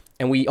that.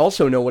 And we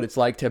also know what it's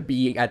like to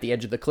be at the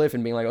edge of the cliff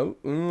and being like, oh,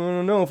 I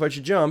don't know if I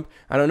should jump.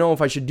 I don't know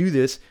if I should do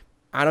this.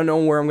 I don't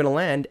know where I'm going to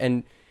land.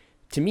 And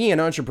to me, an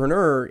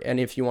entrepreneur, and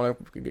if you want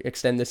to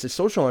extend this to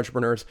social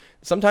entrepreneurs,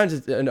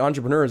 sometimes an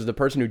entrepreneur is the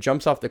person who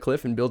jumps off the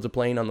cliff and builds a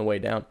plane on the way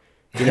down.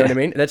 You know what I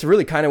mean? That's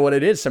really kind of what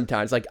it is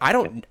sometimes. Like, I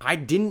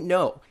didn't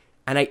know.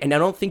 And I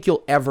don't think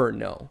you'll ever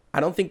know.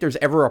 I don't think there's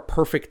ever a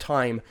perfect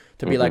time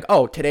to be like,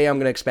 oh, today I'm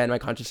going to expand my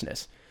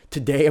consciousness.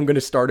 Today I'm going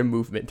to start a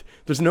movement.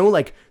 There's no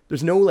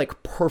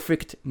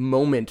perfect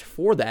moment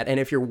for that. And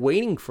if you're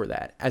waiting for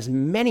that, as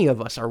many of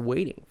us are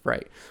waiting,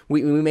 right?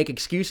 We make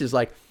excuses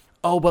like,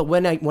 oh, but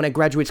when I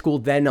graduate school,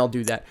 then I'll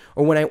do that.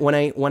 Or when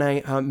I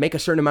make a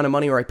certain amount of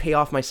money, or I pay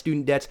off my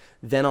student debts,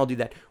 then I'll do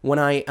that. When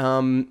I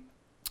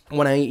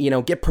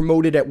get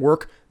promoted at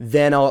work,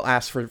 then I'll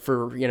ask for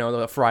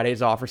the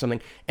Fridays off or something.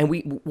 And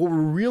what we're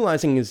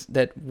realizing is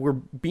that we're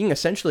being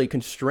essentially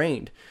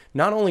constrained,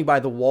 not only by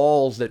the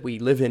walls that we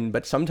live in,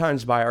 but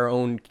sometimes by our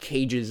own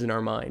cages in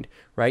our mind,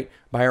 right?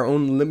 By our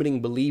own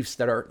limiting beliefs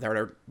that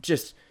are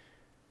just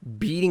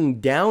beating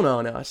down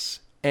on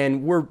us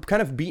And we're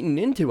kind of beaten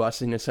into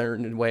us in a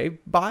certain way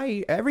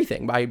by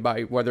everything, by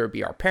whether it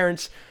be our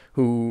parents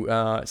who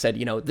said,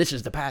 this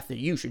is the path that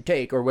you should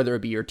take, or whether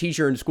it be your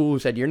teacher in school who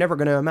said, you're never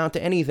going to amount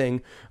to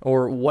anything,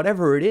 or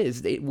whatever it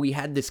is. We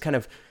had this kind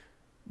of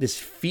this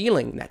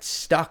feeling that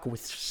stuck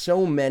with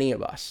so many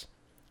of us.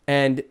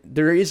 And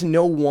there is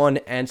no one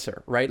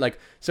answer, right? Like,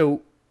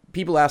 so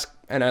people ask,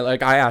 and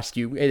I asked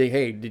you,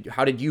 hey,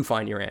 how did you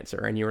find your answer?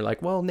 And you were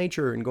like, well,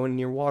 nature and going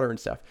near water and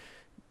stuff.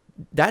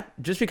 That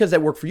just because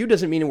that worked for you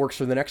doesn't mean it works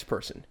for the next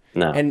person.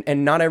 No.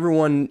 And not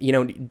everyone,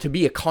 to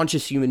be a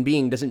conscious human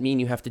being doesn't mean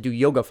you have to do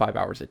yoga 5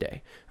 hours a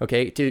day.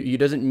 Okay. It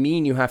doesn't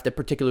mean you have to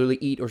particularly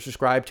eat or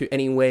subscribe to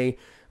any way,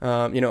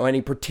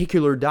 any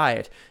particular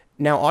diet.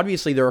 Now,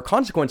 obviously, there are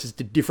consequences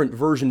to different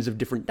versions of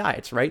different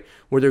diets, right?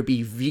 Whether it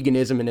be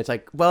veganism and it's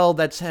like, well,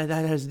 that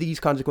has these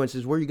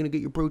consequences. Where are you going to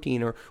get your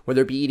protein? Or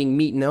whether it be eating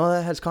meat and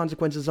that has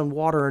consequences on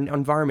water and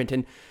environment.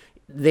 And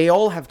they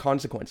all have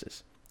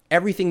consequences.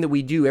 Everything that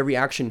we do, every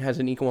action has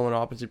an equal and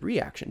opposite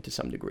reaction to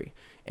some degree.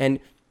 And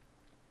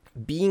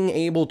being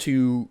able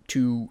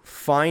to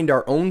find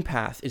our own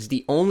path is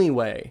the only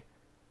way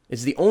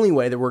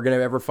that we're going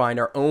to ever find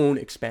our own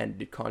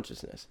expanded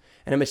consciousness.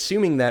 And I'm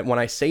assuming that when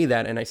I say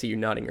that, and I see you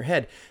nodding your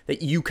head,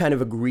 that you kind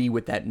of agree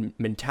with that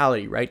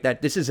mentality, right?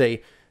 That this is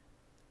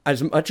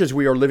as much as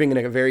we are living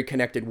in a very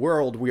connected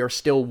world, we are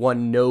still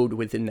one node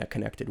within that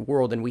connected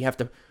world. And we have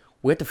to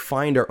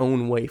find our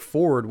own way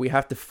forward. We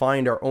have to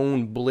find our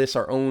own bliss,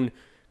 our own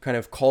kind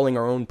of calling,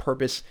 our own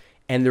purpose.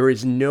 And there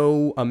is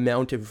no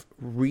amount of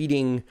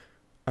reading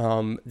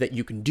that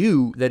you can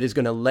do that is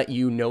going to let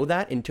you know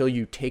that until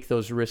you take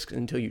those risks,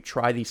 until you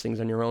try these things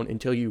on your own,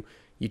 until you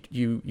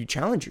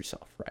challenge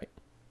yourself, right?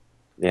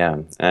 Yeah,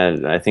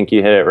 and I think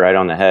you hit it right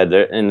on the head.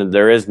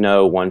 There is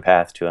no one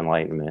path to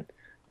enlightenment.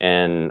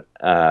 And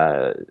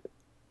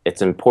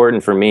it's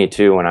important for me,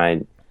 too, when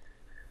I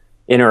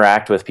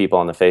interact with people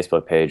on the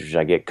Facebook page, which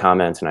I get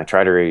comments and I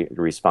try to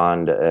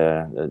respond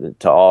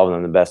to all of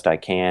them the best I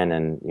can.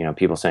 And,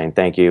 people saying,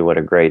 thank you, what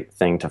a great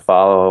thing to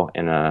follow.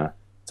 And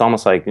it's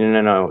almost like,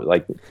 no,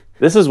 like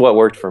this is what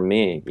worked for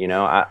me.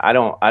 I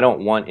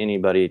don't want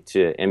anybody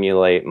to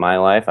emulate my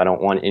life. I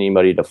don't want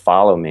anybody to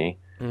follow me.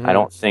 Mm-hmm. I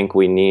don't think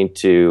we need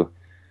to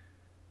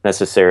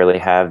necessarily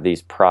have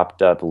these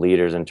propped up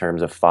leaders in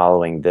terms of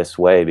following this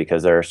way,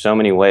 because there are so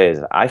many ways.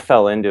 I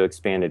fell into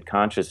expanded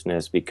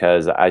consciousness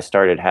because I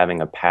started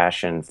having a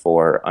passion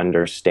for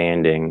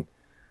understanding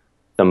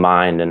the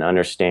mind and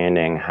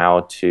understanding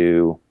how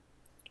to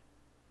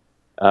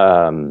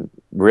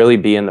really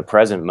be in the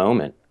present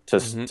moment,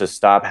 to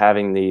stop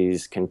having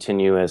these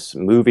continuous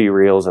movie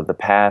reels of the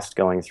past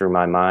going through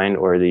my mind,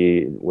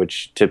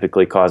 which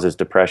typically causes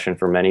depression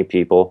for many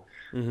people,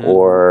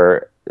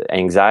 or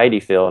anxiety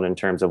filled in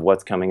terms of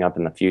what's coming up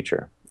in the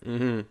future.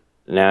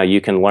 Now,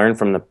 you can learn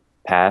from the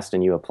past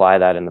and you apply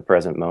that in the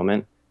present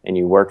moment, and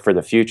you work for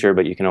the future,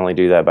 but you can only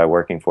do that by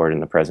working for it in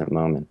the present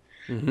moment.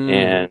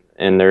 And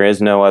there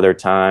is no other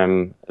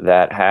time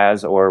that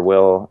has or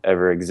will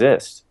ever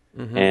exist.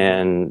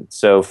 And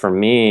so for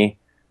me,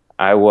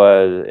 I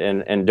was,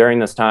 and during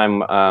this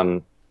time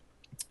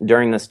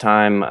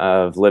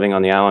of living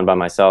on the island by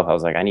myself, I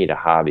was like, I need a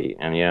hobby.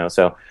 And,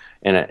 so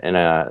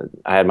I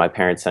had my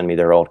parents send me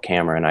their old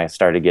camera, and I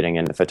started getting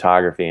into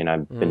photography, and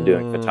I've been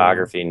doing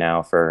photography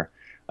now for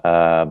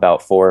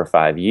about 4 or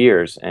 5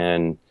 years.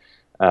 And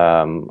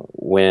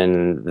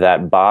when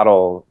that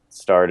bottle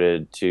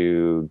started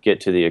to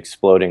get to the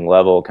exploding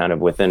level kind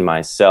of within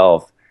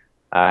myself,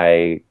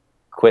 I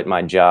quit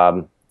my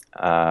job.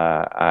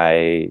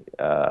 I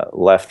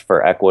left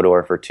for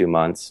Ecuador for 2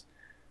 months.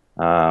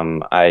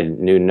 I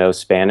knew no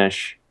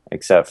Spanish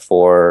except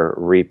for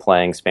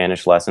replaying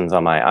Spanish lessons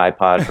on my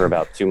iPod for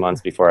about 2 months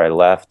before I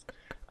left.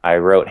 I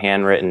wrote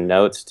handwritten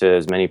notes to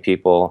as many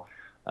people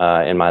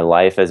in my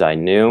life as I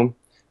knew,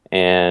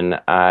 and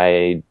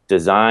I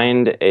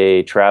designed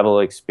a travel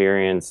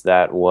experience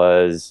that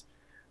was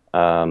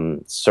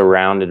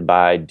surrounded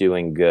by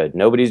doing good.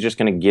 Nobody's just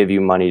going to give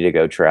you money to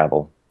go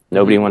travel.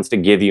 Nobody wants to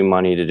give you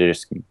money to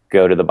just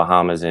go to the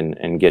Bahamas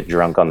and get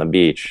drunk on the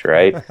beach,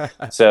 right?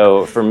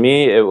 So for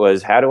me, it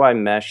was, how do I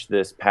mesh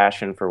this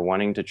passion for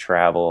wanting to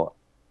travel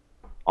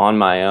on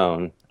my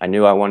own? I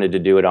knew I wanted to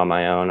do it on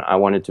my own. I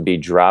wanted to be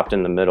dropped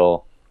in the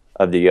middle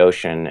of the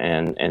ocean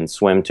and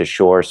swim to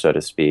shore, so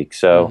to speak.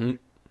 So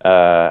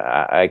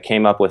I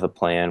came up with a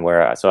plan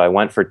where, I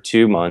went for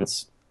 2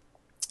 months,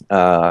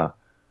 and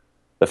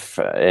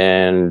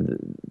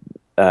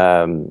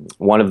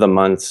one of the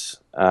months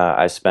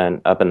I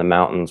spent up in the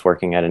mountains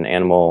working at an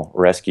animal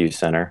rescue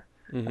center,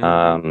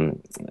 working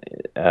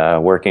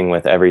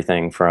with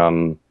everything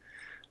from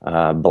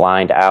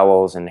blind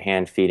owls and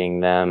hand feeding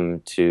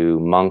them to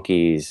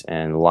monkeys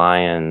and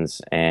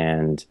lions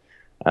and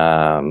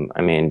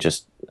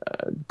just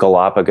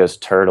Galapagos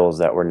turtles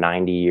that were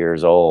 90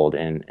 years old,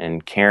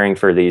 and caring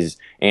for these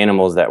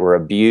animals that were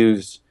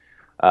abused,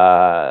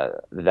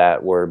 that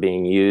were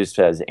being used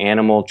as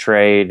animal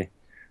trade,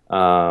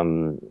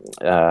 um,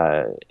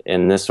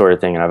 and this sort of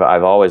thing. And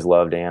I've always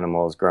loved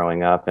animals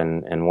growing up,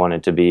 and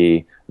wanted to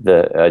be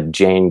the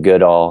Jane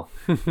Goodall,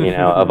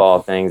 of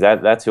all things.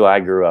 That's who I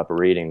grew up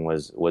reading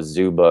was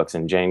zoo books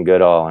and Jane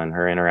Goodall and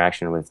her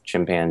interaction with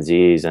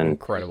chimpanzees and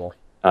Incredible.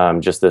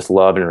 just this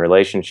love and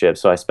relationship.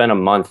 So I spent a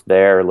month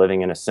there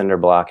living in a cinder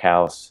block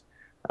house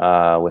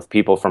with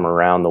people from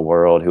around the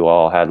world who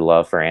all had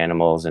love for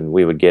animals, and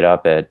we would get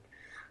up at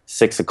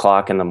 6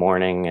 o'clock in the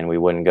morning and we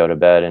wouldn't go to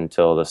bed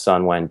until the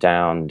sun went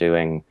down,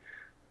 doing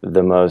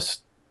the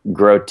most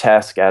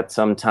grotesque at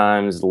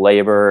sometimes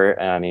labor.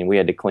 I mean, we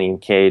had to clean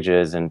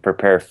cages and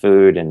prepare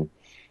food and,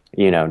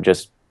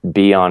 just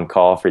be on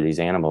call for these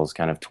animals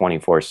kind of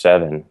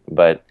 24/7.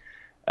 But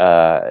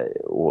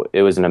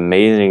it was an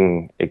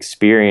amazing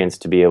experience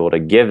to be able to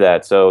give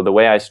that. So the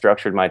way I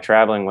structured my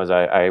traveling was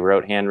I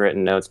wrote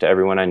handwritten notes to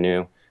everyone I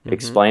knew,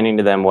 explaining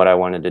to them what I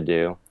wanted to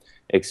do,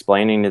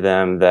 explaining to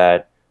them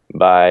that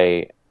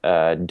by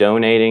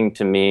donating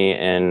to me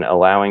and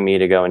allowing me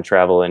to go and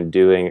travel and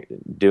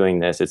doing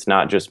this, it's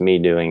not just me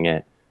doing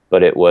it,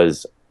 but it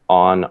was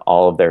on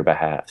all of their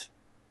behalf.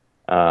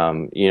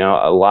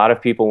 A lot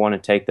of people want to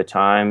take the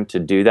time to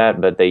do that,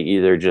 but they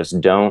either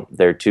just don't,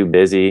 they're too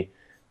busy,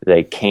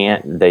 they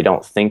can't, they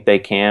don't think they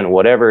can,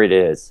 whatever it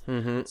is.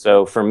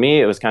 So for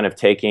me, it was kind of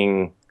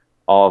taking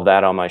all of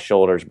that on my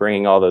shoulders,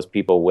 bringing all those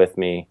people with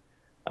me.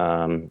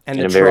 And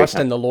the trust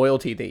and the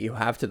loyalty that you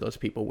have to those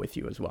people with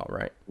you as well,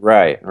 right?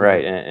 Right.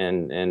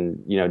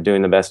 And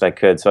doing the best I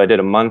could. So I did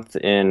a month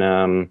in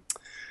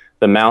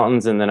the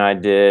mountains, and then I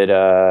did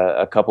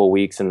a couple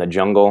weeks in the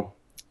jungle,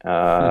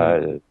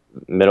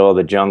 middle of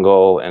the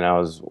jungle, and I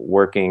was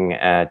working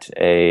at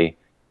a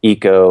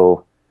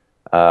eco-friendly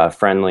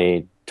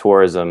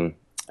tourism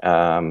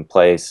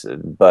place.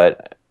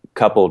 But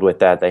coupled with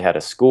that, they had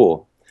a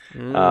school.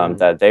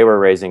 That they were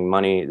raising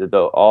money.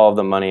 All of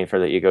the money for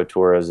the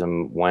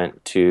ecotourism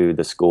went to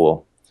the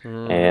school,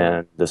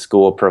 and the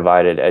school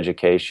provided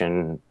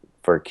education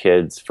for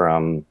kids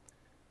from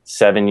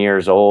 7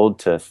 years old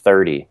to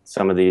 30.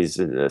 Some of these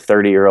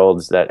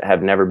 30-year-olds that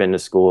have never been to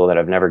school, that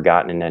have never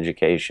gotten an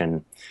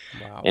education.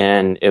 Wow.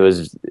 And it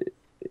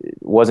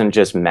wasn't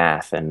just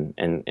math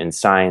and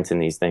science and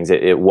these things.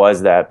 It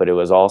was that, but it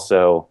was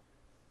also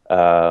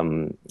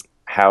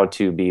how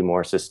to be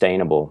more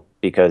sustainable.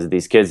 Because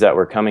these kids that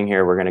were coming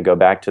here were going to go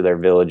back to their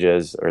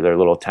villages or their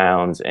little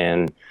towns,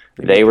 and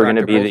they were going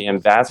to be the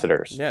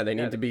ambassadors. Yeah, they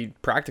need to be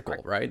practical,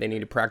 right? They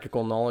need a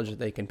practical knowledge that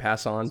they can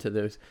pass on to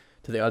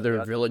the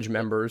other village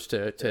members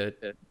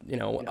to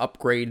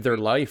upgrade their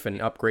life and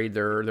upgrade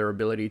their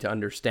ability to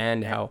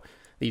understand how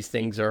these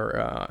things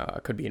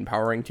could be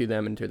empowering to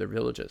them and to their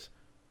villages.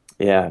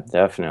 Yeah,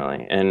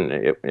 definitely. And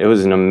it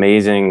was an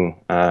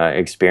amazing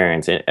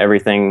experience.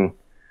 Everything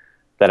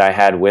that I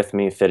had with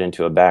me fit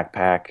into a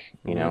backpack,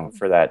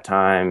 for that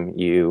time.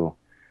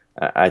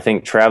 I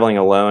think traveling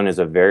alone is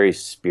a very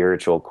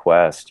spiritual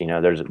quest.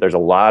 There's a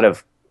lot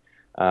of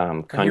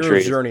countries. A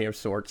hero's journey of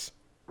sorts.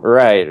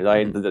 Right.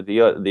 Like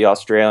the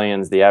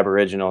Australians, the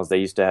Aboriginals, they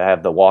used to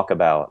have the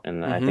walkabout,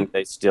 and I think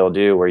they still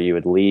do, where you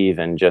would leave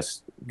and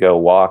just go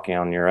walk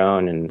on your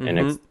own and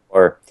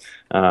explore.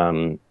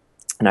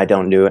 And I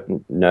don't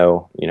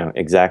know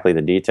exactly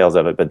the details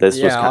of it, but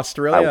this was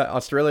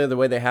Australia. The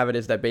way they have it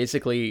is that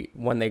basically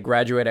when they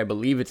graduate, I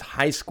believe it's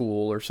high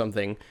school or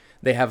something,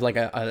 they have like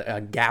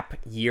a gap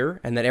year,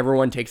 and then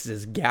everyone takes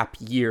this gap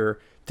year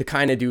to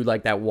kind of do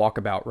like that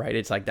walkabout, right?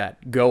 It's like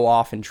that go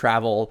off and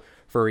travel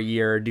for a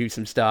year, do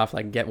some stuff,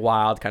 like get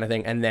wild kind of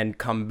thing, and then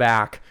come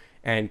back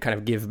and kind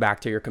of give back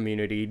to your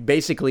community.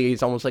 Basically,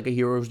 it's almost like a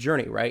hero's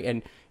journey,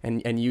 right?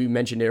 And you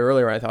mentioned it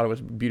earlier. I thought it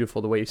was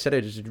beautiful the way you said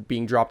it, is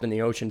being dropped in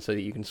the ocean so that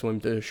you can swim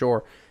to the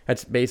shore.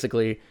 That's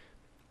basically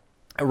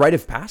a rite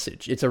of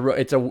passage. It's a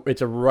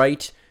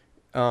rite.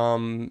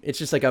 It's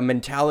just like a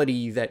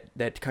mentality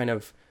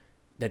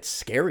that's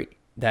scary.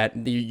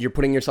 That you're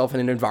putting yourself in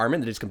an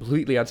environment that is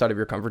completely outside of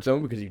your comfort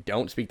zone because you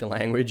don't speak the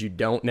language, you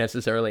don't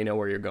necessarily know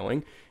where you're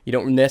going, you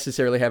don't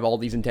necessarily have all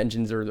these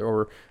intentions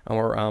or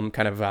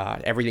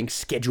everything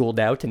scheduled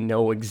out and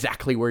know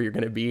exactly where you're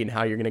going to be and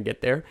how you're going to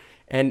get there.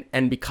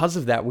 And because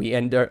of that, we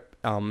end up,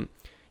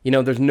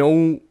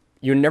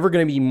 you're never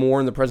going to be more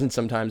in the present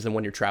sometimes than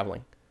when you're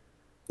traveling.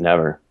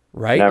 Never.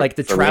 Right? Never. Like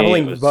the For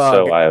traveling me, it was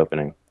bug. so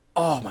eye-opening.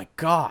 Oh my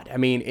God. I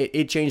mean,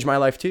 it changed my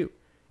life too.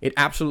 It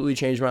absolutely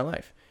changed my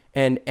life.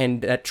 And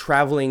that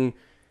traveling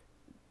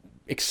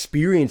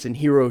experience and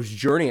hero's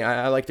journey,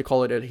 I like to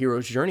call it a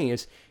hero's journey,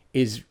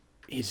 is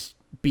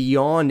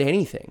beyond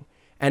anything.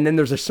 And then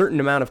there's a certain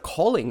amount of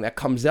calling that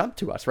comes up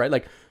to us, right?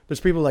 Like there's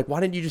people like,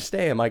 why didn't you just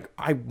stay? I'm like,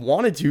 I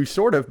wanted to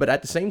sort of, but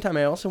at the same time,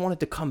 I also wanted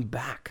to come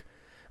back.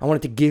 I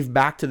wanted to give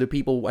back to the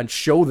people and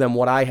show them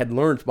what I had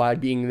learned by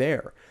being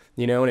there.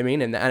 You know what I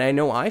mean? And I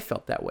know I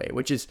felt that way,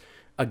 which is,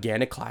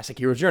 again, a classic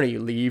hero's journey. You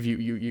leave,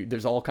 you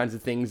there's all kinds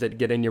of things that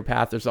get in your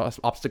path. There's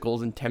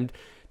obstacles and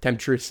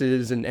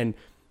temptresses, and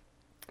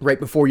right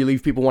before you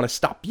leave, people want to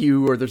stop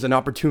you, or there's an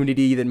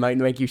opportunity that might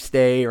make you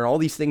stay, or all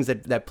these things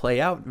that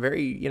play out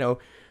very,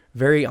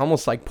 very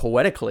almost like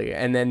poetically.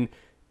 And then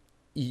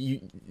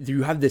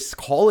you have this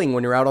calling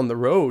when you're out on the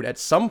road at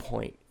some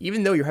point,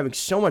 even though you're having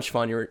so much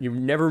fun, you've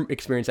never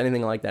experienced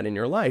anything like that in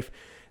your life,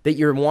 that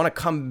you want to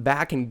come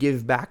back and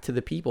give back to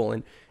the people.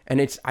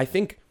 And it's, I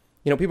think,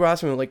 people are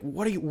asking me like,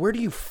 where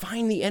do you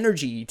find the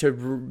energy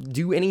to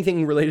do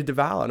anything related to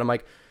Val? And I'm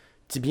like,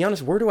 to be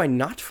honest, where do I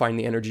not find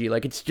the energy?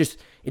 Like, it's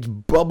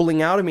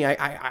bubbling out of me.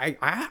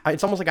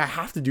 It's almost like I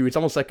have to do, it's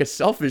almost like a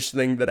selfish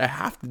thing that I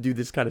have to do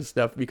this kind of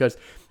stuff, because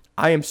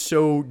I am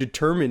so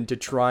determined to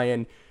try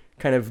and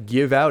kind of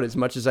give out as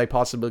much as I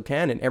possibly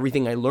can. And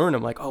everything I learn,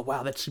 I'm like, oh,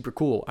 wow, that's super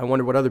cool. I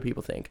wonder what other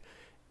people think.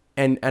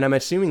 And I'm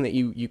assuming that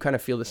you kind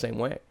of feel the same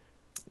way.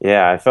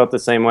 Yeah, I felt the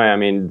same way. I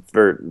mean,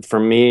 for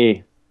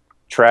me,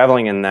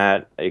 traveling in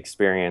that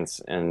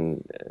experience,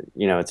 and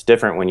it's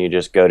different when you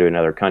just go to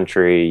another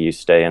country, you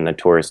stay in the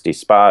touristy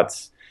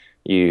spots,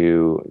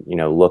 you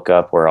look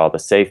up where all the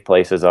safe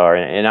places are,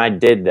 and I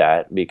did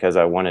that because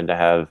I wanted to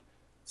have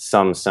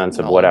some sense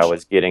of what I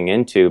was getting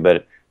into.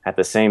 But at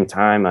the same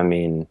time, I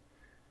mean,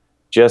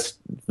 just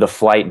the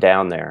flight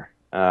down there.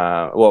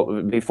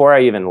 Well, before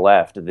I even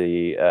left,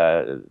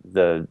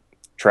 the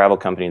travel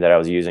company that I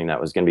was using that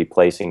was going to be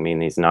placing me in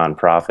these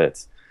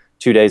nonprofits,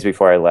 2 days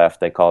before I left,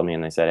 they called me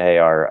and they said, hey,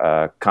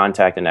 our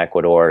contact in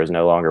Ecuador is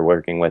no longer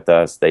working with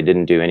us. They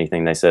didn't do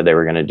anything they said they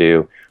were going to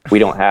do. We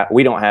don't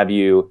have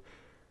you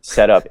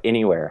set up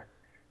anywhere.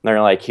 And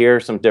they're like, here are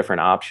some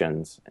different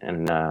options.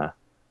 And I'm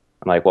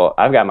like, well,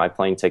 I've got my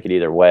plane ticket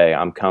either way.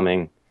 I'm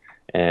coming.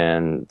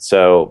 And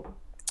so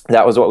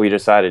that was what we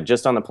decided.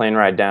 Just on the plane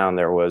ride down,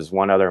 there was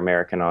one other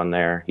American on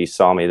there. He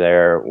saw me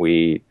there.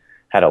 We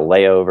had a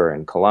layover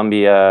in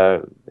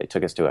Colombia. They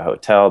took us to a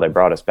hotel. They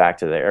brought us back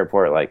to the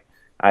airport. Like,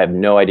 I have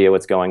no idea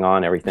what's going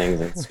on. Everything's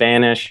in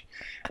Spanish.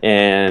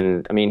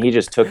 And I mean, he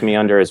just took me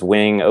under his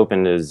wing,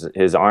 opened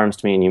his arms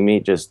to me, and you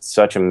meet just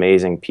such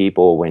amazing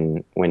people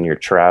when you're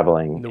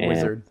traveling. The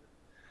wizard.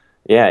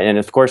 Yeah. And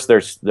of course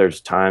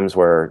there's times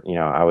where,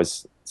 I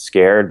was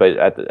scared, but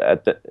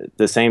at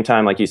the same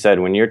time, like you said,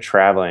 when you're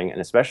traveling,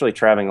 and especially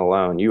traveling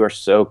alone, you are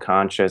so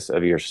conscious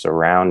of your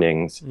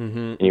surroundings,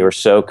 and you are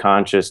so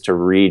conscious to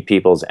read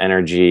people's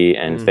energy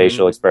and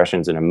facial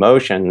expressions and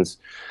emotions,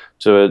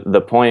 to the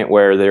point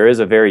where there is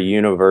a very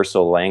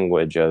universal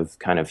language of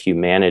kind of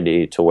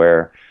humanity, to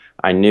where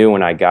I knew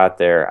when I got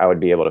there I would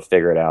be able to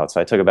figure it out.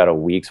 So I took about a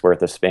week's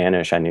worth of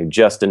Spanish. I knew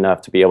just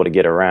enough to be able to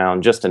get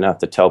around, just enough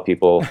to tell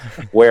people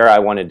where I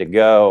wanted to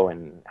go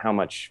and how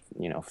much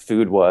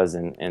food was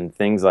and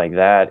things like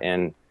that.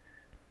 And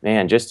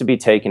man, just to be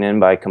taken in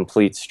by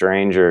complete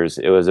strangers,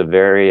 it was a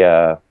very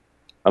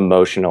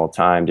emotional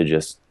time to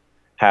just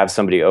have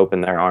somebody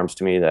open their arms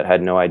to me that had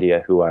no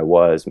idea who I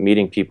was,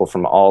 meeting people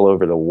from all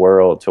over the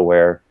world, to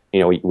where,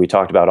 we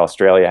talked about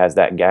Australia has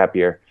that gap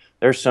year.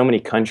 There's so many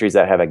countries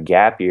that have a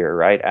gap year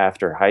right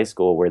after high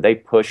school where they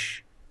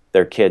push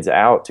their kids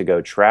out to go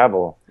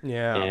travel.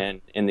 Yeah. And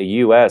in the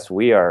US,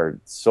 we are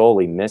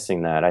solely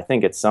missing that. I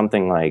think it's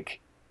something like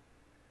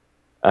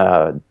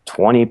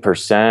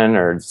 20%,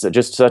 or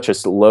just such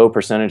a low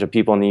percentage of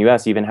people in the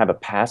US even have a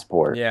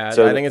passport. Yeah,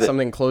 so I think it's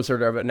something closer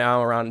to, but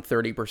now around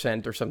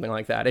 30% or something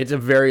like that. It's a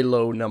very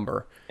low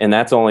number. And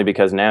that's only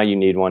because now you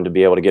need one to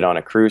be able to get on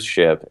a cruise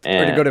ship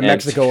or to go to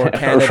Mexico or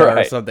Canada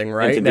right, or something,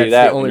 right? And to do that's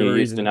that, the only you reason.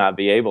 used to not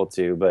be able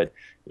to. But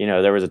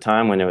there was a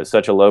time when it was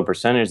such a low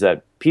percentage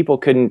that people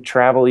couldn't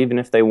travel even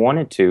if they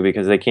wanted to,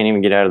 because they can't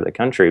even get out of the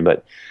country.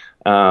 But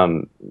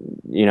and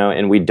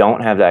we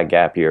don't have that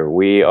gap year.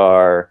 We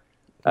are.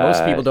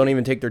 Most people don't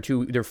even take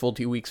their full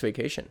 2 weeks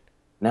vacation.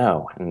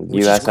 No, and the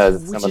U.S.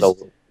 has some of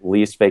the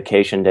least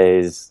vacation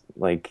days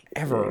like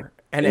ever,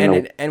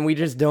 and we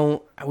just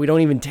don't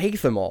even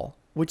take them all,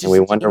 which is we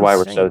wonder insane. Why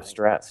we're so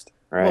stressed,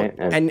 right?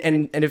 Well,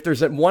 and if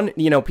there's that one,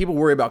 people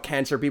worry about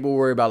cancer, people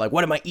worry about like,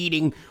 what am I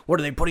eating? What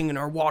are they putting in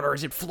our water?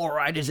 Is it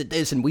fluoride? Is it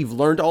this? And we've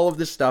learned all of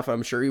this stuff.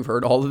 I'm sure you've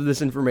heard all of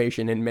this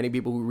information, and many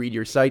people who read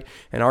your site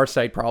and our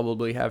site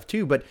probably have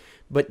too. But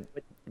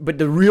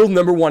the real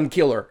number one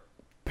killer.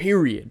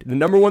 Period. The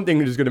number one thing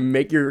that is going to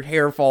make your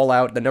hair fall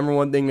out, the number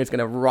one thing that's going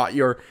to rot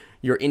your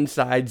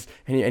insides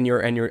and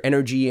your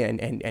energy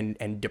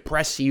and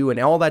depress you and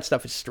all that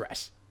stuff is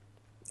stress.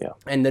 Yeah.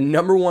 And the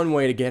number one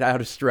way to get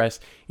out of stress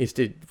is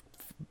to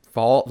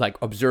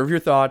observe your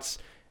thoughts,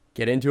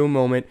 get into a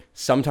moment,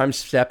 sometimes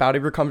step out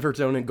of your comfort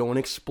zone and go and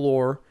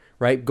explore,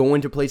 right? Go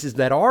into places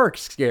that are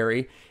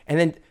scary, and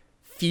then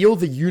feel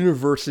the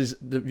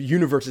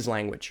universe's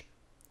language.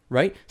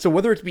 Right? So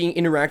whether it's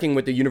interacting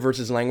with the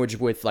universe's language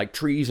with like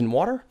trees and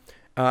water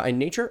and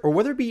nature, or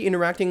whether it be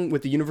interacting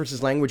with the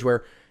universe's language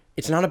where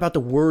it's not about the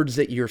words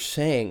that you're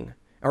saying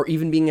or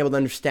even being able to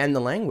understand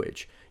the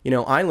language.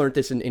 I learned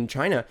this in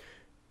China.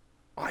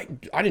 I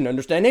didn't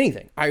understand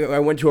anything. I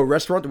went to a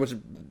restaurant, there was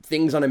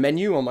things on a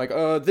menu. I'm like,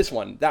 this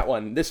one, that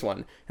one, this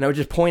one. And I would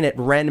just point at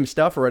random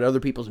stuff or at other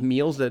people's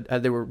meals that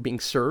they were being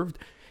served.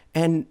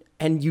 And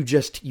you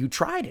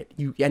tried it.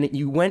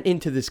 You went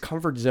into this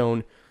comfort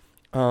zone,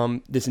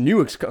 this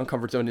new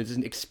comfort zone, is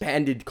an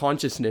expanded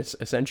consciousness,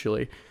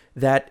 essentially,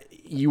 that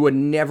you would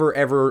never,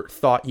 ever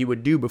thought you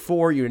would do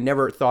before. You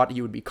never thought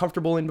you would be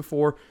comfortable in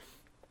before.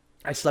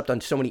 I slept on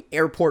so many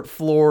airport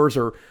floors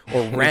or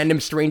random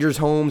strangers'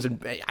 homes,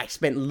 and I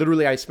spent,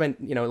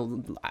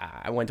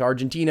 I went to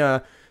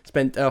Argentina,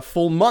 spent a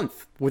full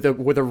month with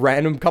a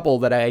random couple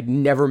that I had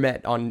never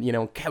met on,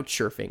 couch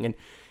surfing. And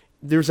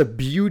there's a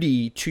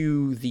beauty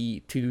to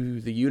the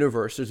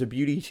universe. There's a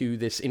beauty to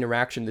this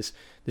interaction,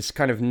 this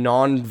kind of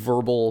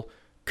non-verbal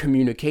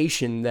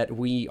communication that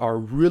we are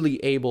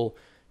really able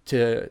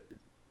to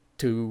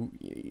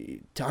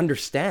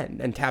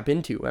understand and tap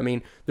into. I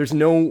mean, there's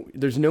no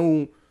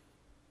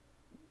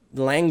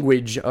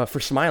language for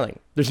smiling.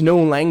 There's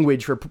no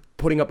language for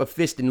putting up a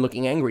fist and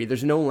looking angry.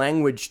 There's no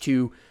language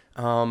to,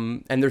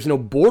 and there's no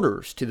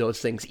borders to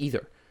those things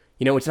either.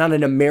 It's not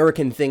an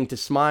American thing to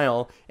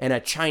smile and a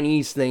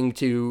Chinese thing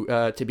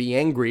to be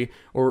angry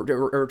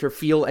or to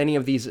feel any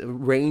of these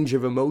range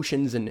of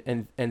emotions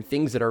and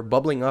things that are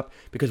bubbling up,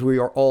 because we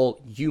are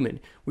all human.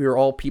 We are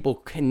all people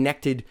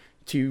connected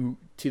to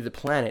the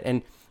planet.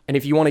 And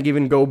if you want to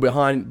even go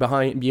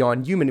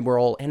beyond human,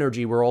 we're all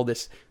energy. We're all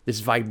this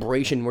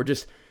vibration.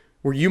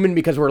 We're human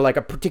because we're like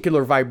a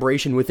particular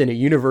vibration within a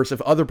universe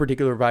of other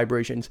particular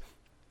vibrations.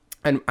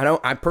 And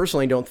I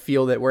personally don't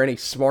feel that we're any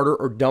smarter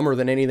or dumber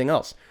than anything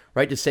else,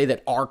 right? To say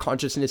that our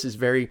consciousness is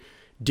very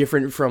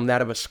different from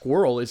that of a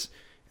squirrel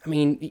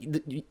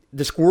the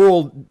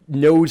squirrel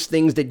knows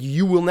things that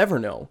you will never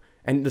know,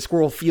 and the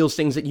squirrel feels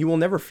things that you will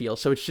never feel.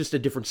 So it's just a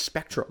different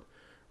spectrum,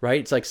 right?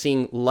 It's like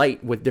seeing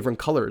light with different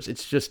colors.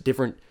 It's just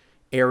different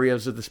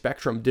areas of the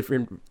spectrum,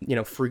 different,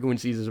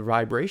 frequencies of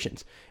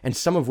vibrations, and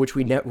some of which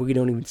we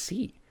don't even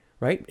see.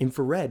 Right?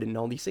 Infrared and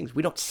all these things.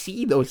 We don't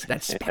see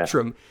that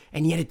spectrum,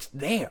 and yet it's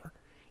there.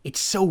 It's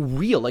so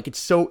real. Like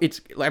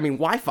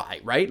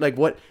Wi-Fi, right? Like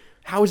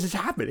how is this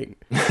happening?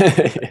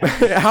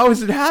 How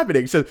is it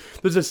happening? So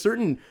there's a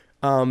certain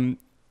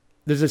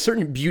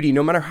beauty,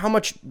 no matter how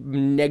much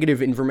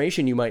negative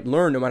information you might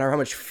learn, no matter how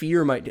much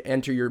fear might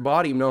enter your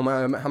body, no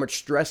matter how much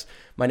stress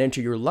might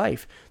enter your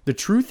life. The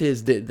truth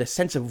is that the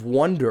sense of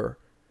wonder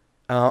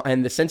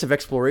and the sense of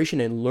exploration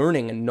and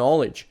learning and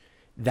knowledge,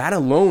 that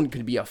alone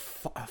could be a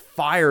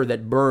fire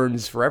that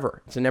burns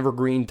forever. It's an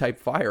evergreen type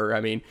fire. I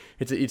mean,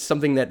 it's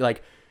something that,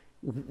 like,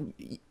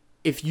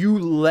 if you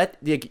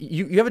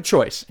you have a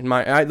choice.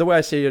 The way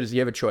I say it is, you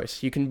have a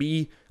choice. You can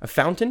be a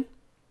fountain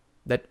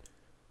that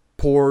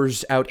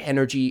pours out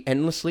energy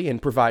endlessly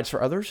and provides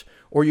for others,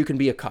 or you can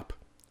be a cup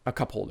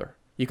holder.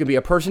 You can be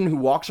a person who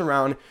walks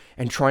around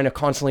and trying to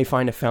constantly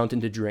find a fountain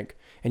to drink,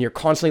 and you're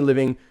constantly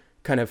living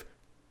kind of,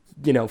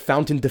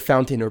 fountain to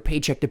fountain or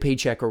paycheck to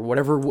paycheck or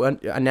whatever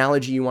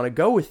analogy you want to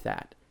go with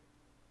that.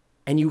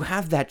 And you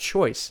have that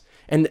choice.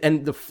 And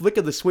the flick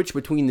of the switch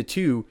between the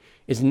two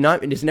is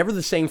never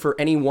the same for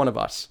any one of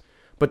us.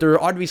 But there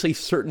are obviously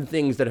certain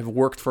things that have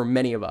worked for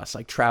many of us,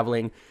 like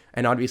traveling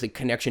and obviously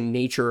connection,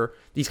 nature.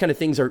 These kind of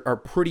things are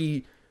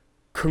pretty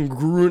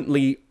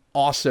congruently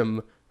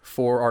awesome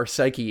for our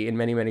psyche in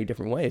many, many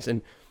different ways.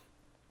 And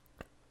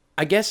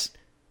I guess,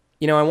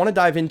 I want to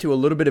dive into a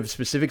little bit of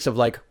specifics of,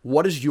 like,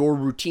 what does your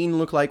routine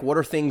look like? What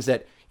are things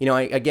that,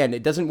 again,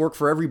 it doesn't work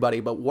for everybody,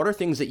 but what are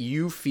things that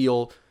you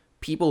feel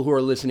people who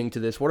are listening to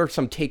this, what are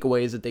some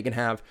takeaways that they can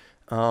have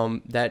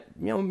that,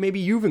 maybe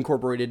you've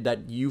incorporated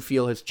that you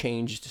feel has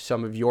changed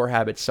some of your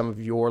habits, some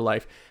of your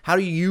life? How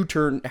do you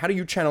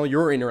channel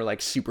your inner, like,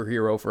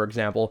 superhero, for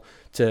example,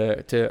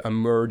 to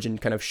emerge and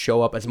kind of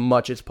show up as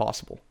much as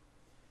possible?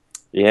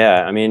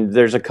 Yeah,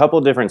 there's a couple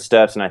different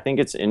steps, and I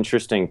think it's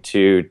interesting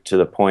to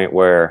the point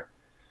where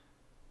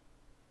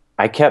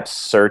I kept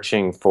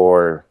searching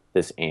for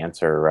this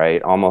answer,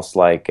 right? Almost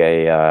like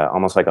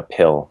a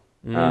pill,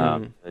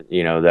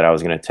 that I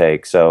was going to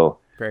take. So,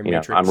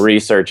 I'm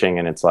researching,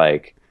 and it's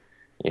like,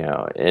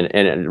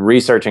 and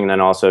researching, and then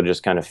also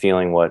just kind of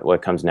feeling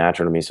what comes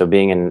natural to me. So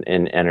being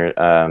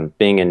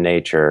in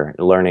nature,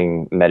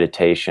 learning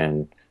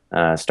meditation,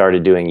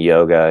 started doing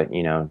yoga,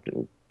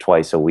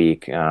 twice a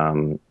week.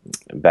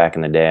 Back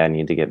in the day, I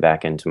need to get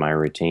back into my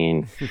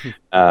routine.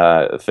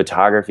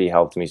 Photography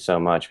helped me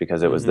so much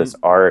because it was this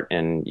art,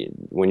 and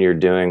when you're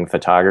doing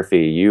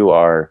photography, you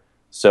are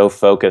so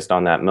focused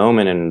on that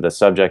moment and the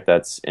subject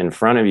that's in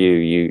front of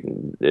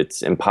you.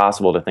 It's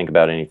impossible to think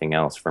about anything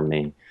else for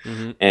me.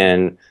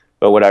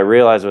 But what I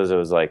realized was, it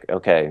was like,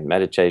 okay,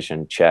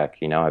 meditation, check.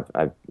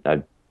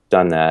 I've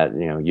done that.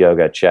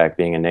 Yoga, check.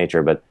 Being in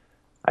nature, but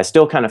I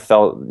still kind of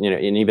felt,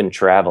 and even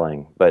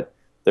traveling, but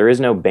there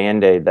is no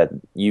Band-Aid that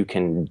you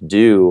can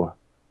do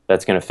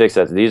that's going to fix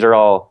that. These are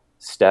all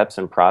steps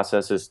and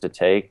processes to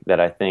take that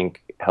I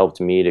think helped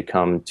me to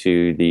come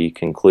to the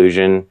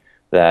conclusion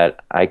that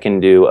I can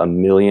do a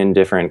million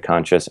different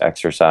conscious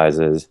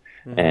exercises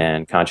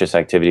and conscious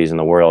activities in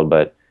the world,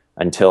 but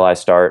until I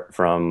start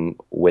from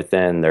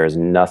within, there's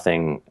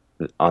nothing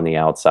on the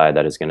outside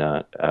that is going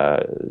to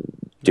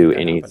do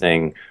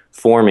anything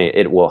for me.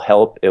 It will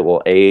help, it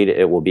will aid,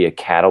 it will be a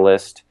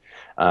catalyst.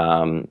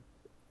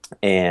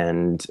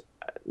 And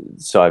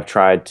so I've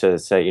tried to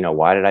say,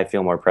 why did I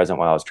feel more present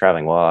while I was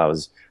traveling? Well, I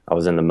was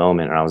in the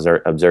moment and I was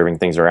observing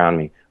things around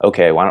me.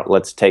 Okay,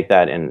 let's take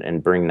that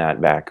and bring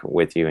that back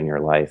with you in your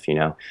life.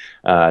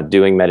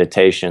 Doing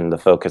meditation, the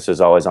focus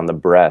is always on the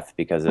breath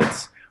because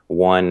it's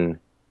one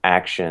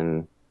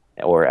action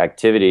or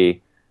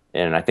activity,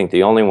 and I think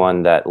the only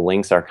one that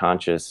links our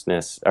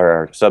consciousness or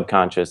our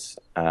subconscious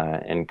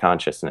and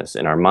consciousness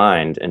in our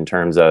mind in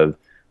terms of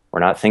we're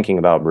not thinking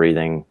about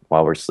breathing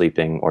while we're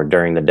sleeping or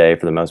during the day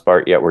for the most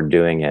part, yet we're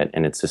doing it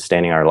and it's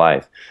sustaining our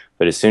life.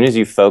 But as soon as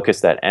you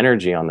focus that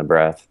energy on the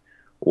breath,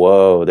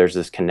 whoa, there's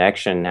this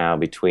connection now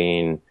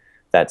between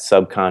that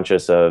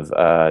subconscious of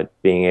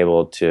being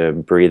able to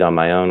breathe on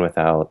my own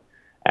without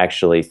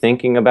actually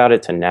thinking about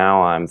it to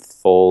now I'm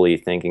fully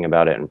thinking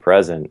about it and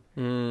present.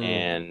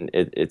 And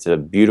it's a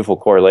beautiful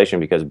correlation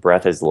because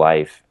breath is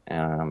life,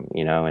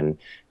 and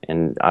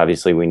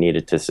obviously we need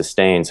it to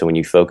sustain. So when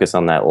you focus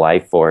on that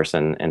life force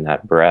and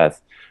that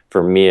breath,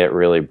 for me, it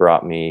really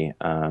brought me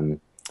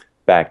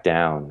back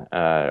down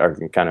or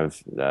kind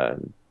of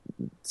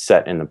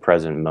set in the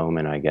present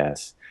moment, I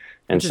guess.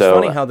 And Which is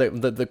funny how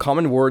the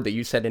common word that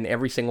you said in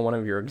every single one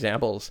of your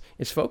examples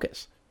is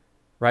focus,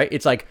 right?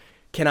 It's like,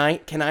 can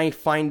I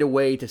find a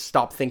way to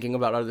stop thinking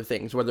about other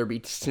things, whether it be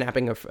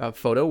snapping a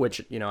photo,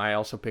 which, I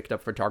also picked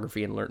up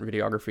photography and learned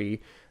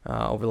videography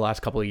over the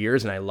last couple of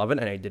years, and I love it,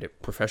 and I did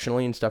it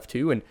professionally and stuff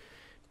too. And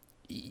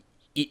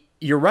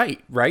you're right?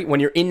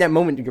 When you're in that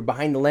moment, you're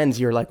behind the lens,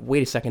 you're like,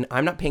 wait a second,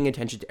 I'm not paying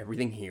attention to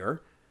everything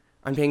here.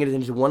 I'm paying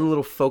attention to one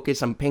little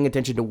focus. I'm paying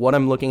attention to what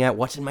I'm looking at,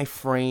 what's in my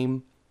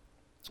frame.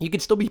 You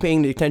could still be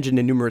paying attention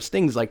to numerous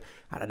things like,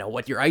 I don't know,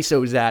 what your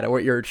ISO is at or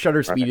what your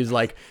shutter speed is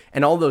like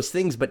and all those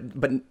things. But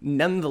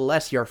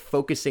nonetheless, you're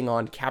focusing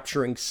on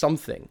capturing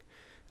something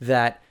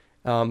that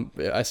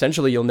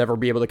essentially you'll never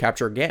be able to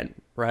capture again,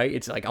 right?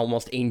 It's like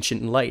almost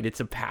ancient light. It's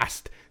a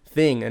past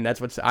thing. And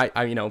that's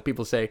what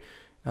people say,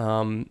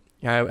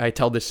 I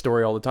tell this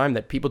story all the time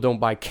that people don't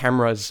buy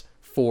cameras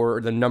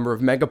for the number of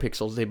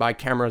megapixels. They buy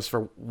cameras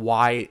for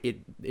why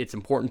it's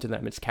important to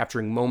them. It's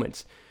capturing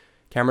moments.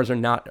 Cameras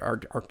are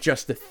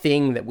just the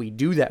thing that we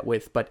do that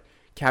with, but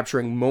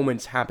capturing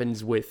moments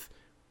happens with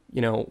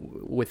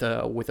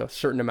a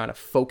certain amount of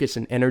focus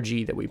and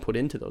energy that we put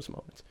into those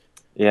moments.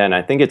 Yeah, and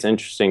I think it's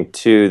interesting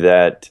too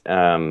that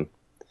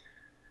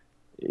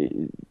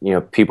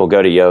people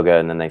go to yoga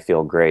and then they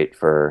feel great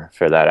for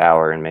that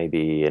hour and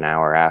maybe an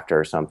hour after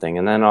or something,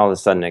 and then all of a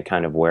sudden it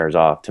kind of wears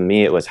off. To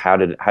me, it was how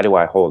do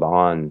I hold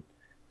on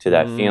to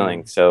that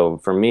feeling? So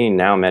for me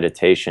now,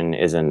 meditation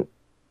isn't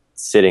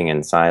sitting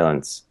in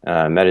silence.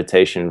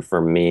 Meditation for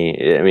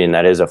me, I mean,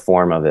 that is a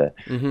form of it,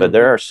 but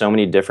there are so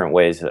many different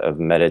ways of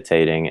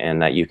meditating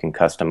and that you can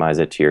customize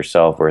it to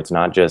yourself where it's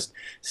not just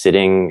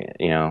sitting,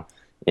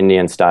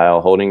 Indian style,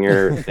 holding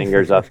your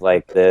fingers up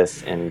like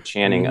this and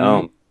chanting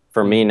Om.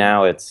 For me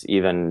now, it's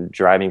even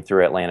driving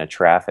through Atlanta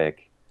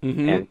traffic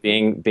and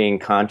being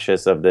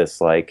conscious of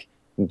this, like,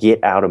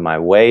 get out of my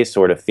way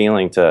sort of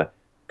feeling to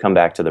come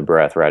back to the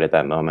breath right at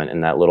that moment.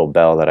 And that little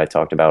bell that I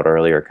talked about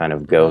earlier kind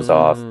of goes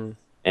off.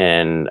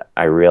 And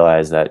I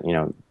realized that,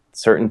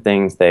 certain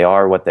things, they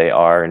are what they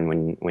are.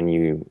 And when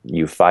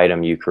you fight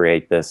them, you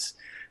create this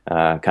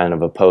kind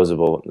of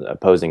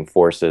opposing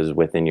forces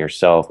within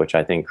yourself, which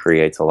I think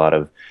creates a lot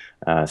of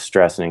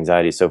stress and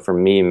anxiety. So for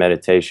me,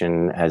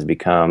 meditation has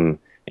become,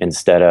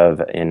 instead of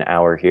an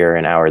hour here,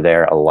 an hour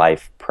there, a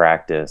life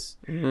practice.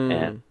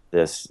 And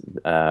this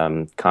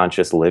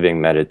conscious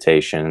living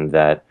meditation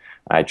that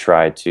I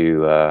try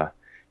to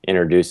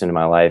introduce into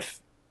my life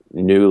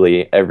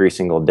newly every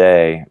single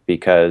day,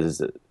 because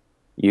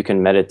you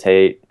can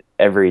meditate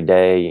every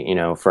day,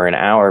 for an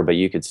hour, but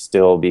you could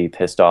still be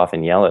pissed off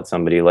and yell at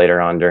somebody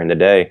later on during the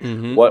day.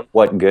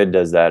 What good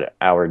does that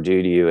hour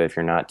do to you if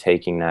you're not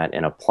taking that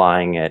and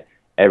applying it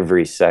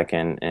every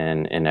second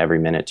and every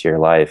minute to your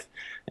life?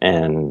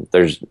 And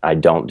I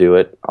don't do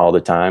it all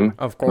the time,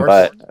 of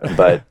course,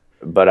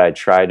 but I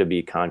try to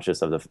be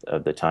conscious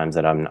of the times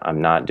that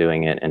I'm not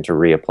doing it, and to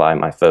reapply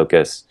my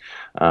focus,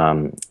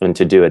 and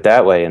to do it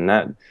that way. And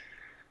that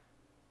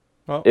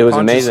it was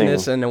amazing.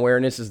 Consciousness and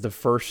awareness is the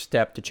first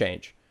step to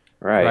change.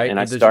 Right. And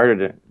I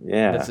started it.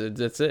 Yeah.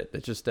 That's it.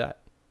 It's just that.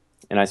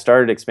 And I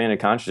started expanded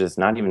consciousness,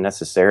 not even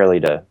necessarily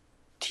to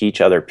teach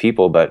other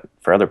people, but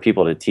for other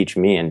people to teach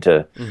me, and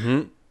to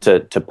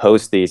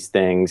post these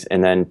things,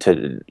 and then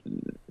to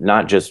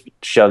not just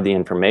shove the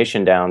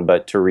information down,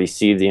 but to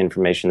receive the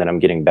information that I'm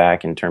getting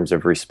back in terms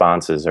of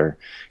responses, or,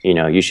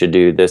 you should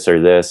do this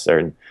or this,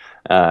 or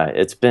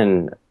it's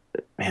been,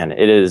 man,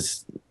 it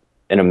is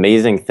an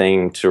amazing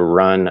thing to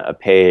run a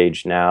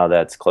page now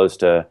that's close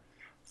to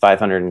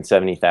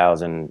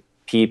 570,000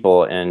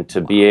 people, and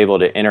to be able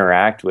to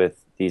interact with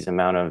these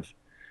amount of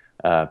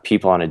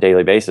people on a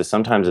daily basis.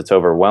 Sometimes it's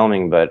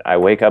overwhelming, but I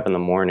wake up in the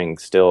morning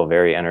still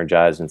very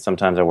energized, and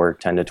sometimes I work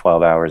 10 to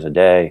 12 hours a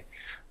day,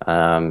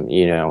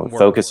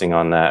 focusing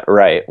on that,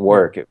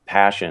 work,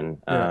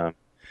 passion. I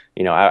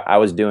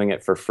was doing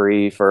it for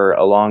free for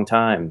a long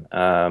time,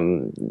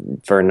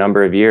 for a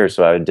number of years.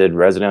 So I did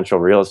residential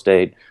real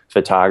estate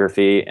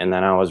photography, and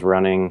then I was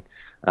running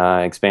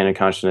Expanded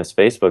Consciousness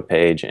Facebook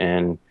page,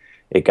 and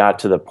it got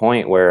to the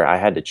point where I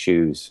had to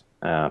choose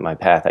my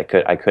path.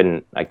 I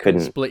couldn't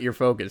Split your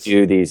focus.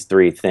 do these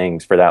three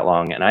things for that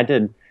long, and I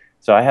did.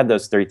 So I had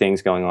those three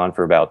things going on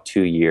for about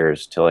 2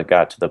 years till it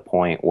got to the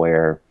point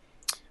where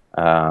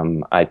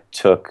I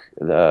took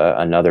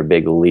another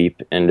big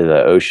leap into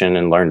the ocean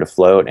and learned to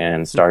float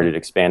and started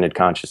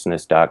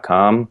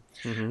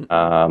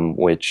expandedconsciousness.com,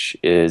 which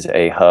is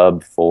a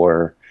hub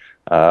for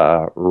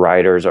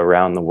writers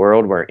around the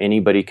world where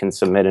anybody can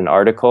submit an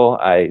article.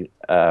 I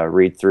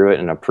read through it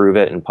and approve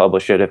it and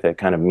publish it if it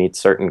kind of meets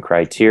certain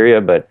criteria.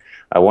 But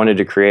I wanted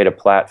to create a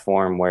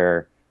platform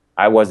where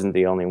I wasn't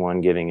the only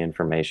one giving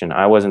information.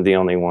 I wasn't the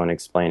only one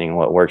explaining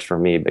what works for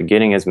me, but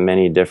getting as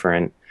many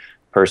different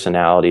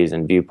personalities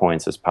and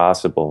viewpoints as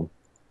possible.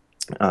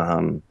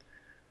 And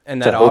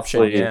that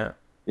option,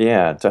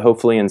 to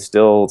hopefully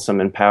instill some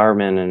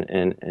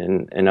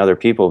empowerment in other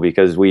people,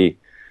 because we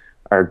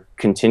are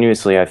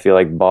continuously, I feel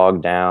like,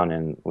 bogged down,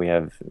 and we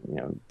have,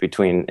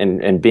 between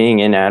and being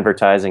in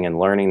advertising and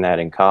learning that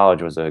in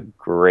college was a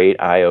great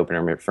eye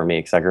opener for me,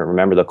 because I can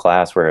remember the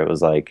class where it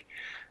was like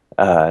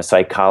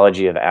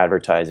psychology of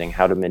advertising,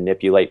 how to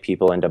manipulate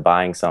people into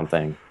buying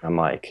something. I'm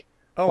like,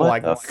 oh what my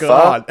the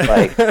God. Fuck?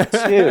 Like,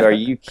 dude, are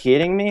you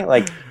kidding me?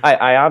 Like,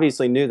 I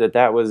obviously knew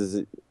that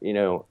was,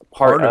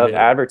 part of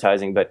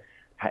advertising, but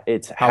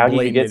it's how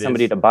do you get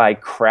somebody to buy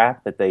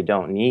crap that they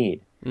don't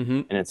need?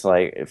 And it's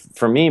like,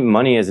 for me,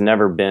 money has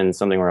never been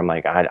something where I'm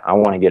like, I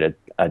want to get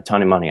a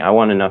ton of money. I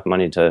want enough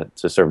money to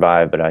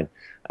survive, but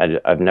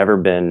I've never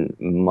been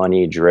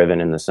money driven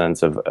in the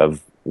sense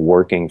of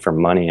working for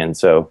money. And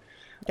so,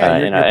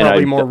 you're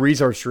probably more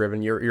resource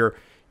driven. You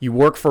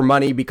work for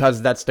money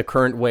because that's the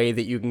current way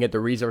that you can get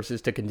the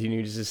resources to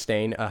continue to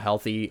sustain a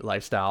healthy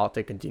lifestyle,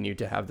 to continue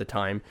to have the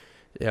time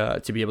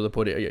to be able to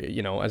put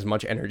as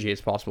much energy as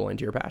possible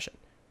into your passion.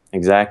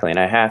 Exactly, and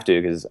I have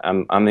to, because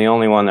I'm the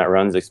only one that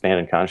runs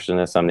Expanded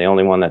Consciousness. I'm the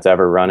only one that's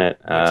ever run it.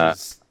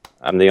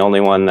 I'm the only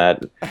one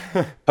that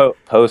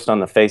posts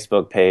on the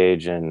Facebook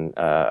page and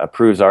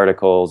approves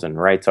articles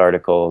and writes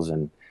articles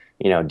and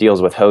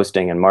deals with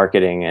hosting and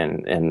marketing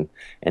and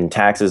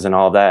taxes and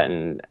all of that.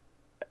 And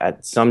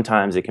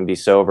sometimes it can be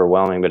so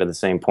overwhelming, but at the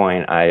same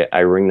point, I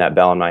ring that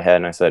bell in my head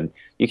and I said,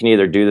 you can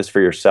either do this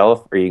for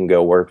yourself or you can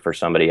go work for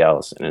somebody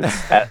else. And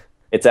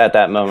it's at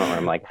that moment where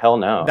I'm like, hell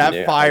no.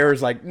 That fire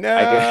is like,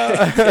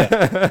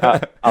 no.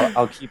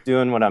 I'll keep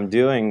doing what I'm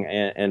doing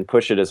and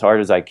push it as hard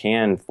as I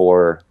can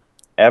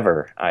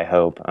forever, I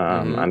hope.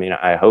 I mean,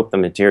 I hope the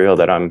material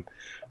that I'm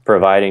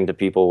providing to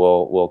people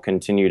will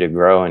continue to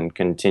grow and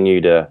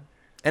continue to...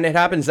 And it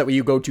happens that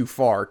you go too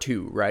far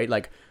too, right?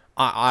 Like,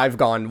 I've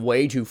gone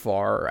way too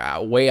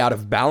far, way out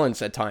of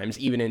balance at times,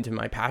 even into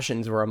my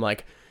passions, where I'm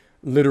like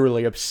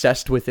literally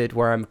obsessed with it,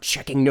 where I'm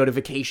checking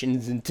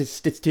notifications and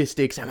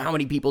statistics and how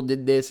many people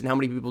did this and how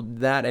many people did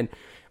that. And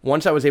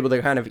once I was able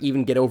to kind of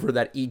even get over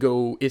that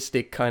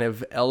egoistic kind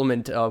of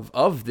element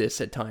of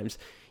this at times,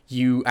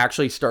 you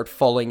actually start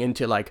falling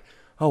into like,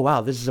 oh wow,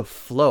 this is a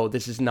flow.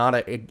 This is not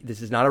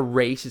a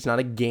race. It's not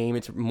a game.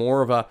 It's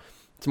more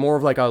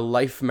of like a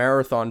life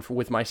marathon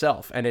with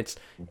myself, and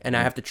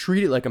I have to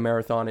treat it like a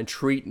marathon and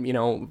treat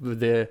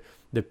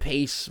the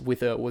pace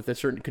with a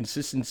certain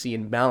consistency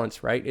and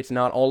balance, right? It's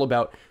not all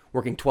about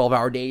working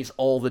 12-hour days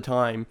all the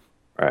time,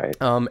 right?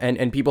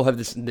 And people have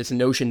this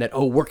notion that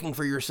working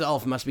for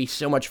yourself must be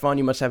so much fun.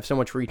 You must have so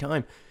much free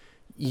time.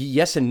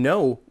 Yes and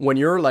no.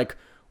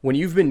 When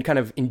you've been kind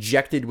of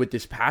injected with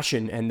this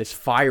passion and this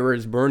fire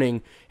is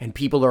burning and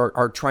people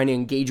are trying to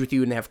engage with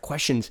you and they have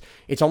questions,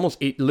 it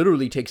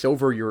literally takes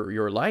over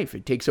your life.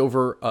 It takes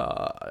over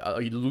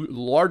a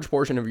large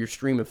portion of your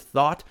stream of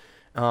thought,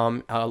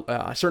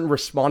 a certain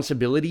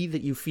responsibility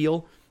that you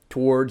feel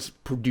towards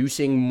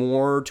producing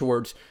more,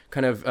 towards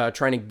kind of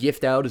trying to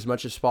gift out as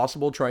much as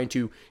possible, trying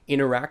to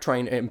interact,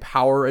 trying to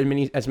empower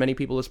as many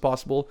people as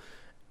possible.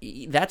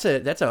 That's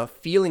a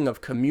feeling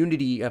of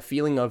community, a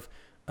feeling of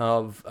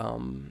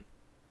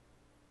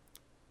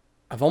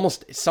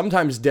almost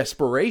sometimes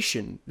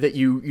desperation that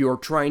you're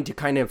trying to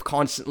kind of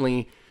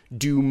constantly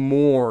do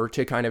more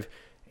to kind of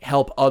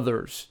help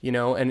others,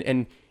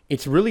 and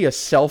it's really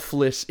it's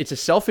a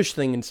selfish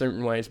thing in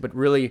certain ways, but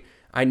really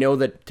I know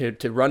that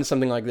to run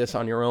something like this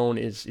on your own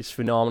is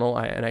phenomenal.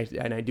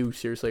 I do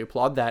seriously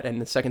applaud that.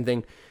 And the second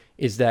thing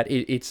is that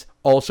it's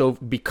also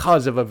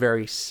because of a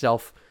very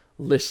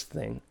selfless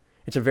thing.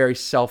 It's a very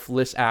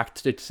selfless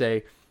act to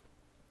say,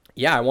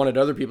 yeah, I wanted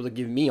other people to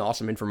give me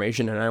awesome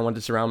information, and I wanted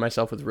to surround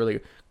myself with really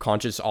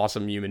conscious,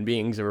 awesome human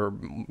beings who are,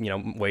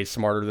 way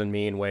smarter than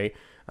me and way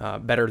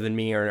better than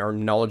me or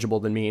knowledgeable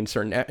than me in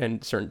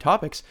certain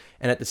topics.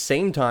 And at the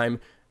same time,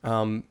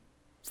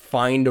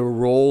 find a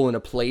role and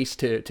a place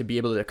to be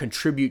able to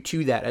contribute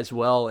to that as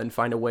well, and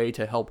find a way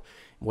to help,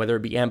 whether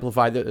it be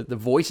amplify the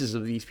voices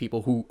of these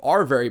people who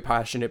are very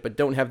passionate but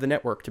don't have the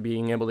network to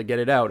being able to get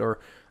it out, or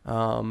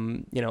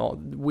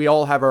we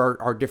all have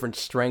our different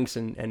strengths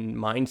and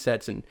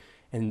mindsets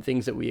and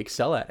things that we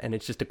excel at, and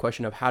it's just a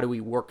question of how do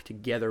we work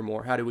together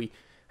more, how do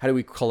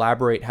we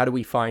collaborate, how do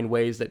we find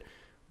ways that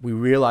we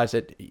realize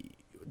that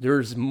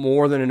there's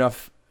more than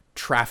enough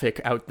traffic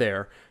out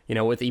there,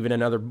 with even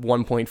another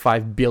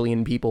 1.5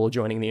 billion people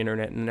joining the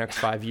internet in the next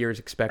 5 years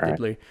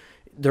expectedly. Right.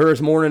 There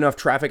is more than enough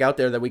traffic out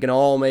there that we can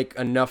all make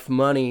enough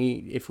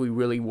money if we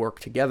really work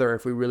together,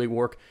 if we really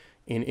work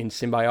in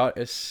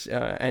symbiosis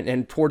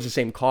and towards the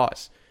same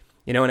cause,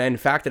 and in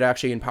fact, it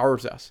actually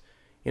empowers us.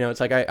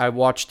 It's like I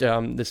watched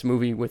this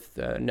movie with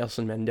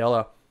Nelson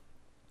Mandela,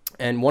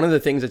 and one of the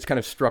things that's kind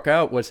of struck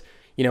out was,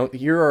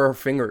 here are our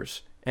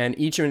fingers, and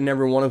each and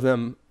every one of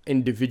them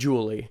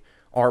individually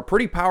are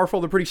pretty powerful,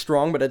 they're pretty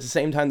strong, but at the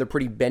same time, they're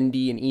pretty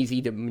bendy and easy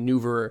to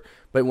maneuver.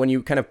 But when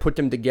you kind of put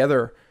them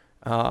together,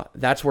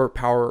 that's where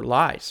power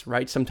lies,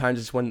 right? Sometimes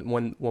it's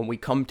when we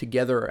come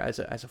together as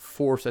a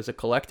force, as a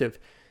collective,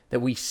 that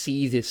we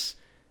see this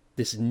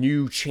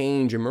new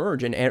change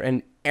emerge.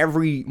 And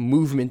every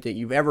movement that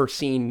you've ever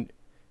seen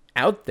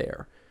out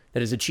there that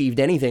has achieved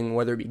anything,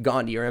 whether it be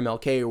Gandhi or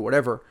MLK or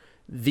whatever,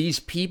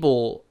 these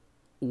people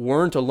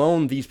weren't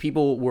alone. These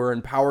people were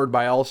empowered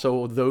by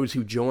also those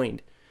who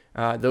joined.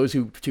 Those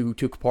who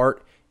took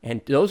part, and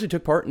those who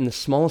took part in the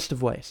smallest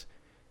of ways,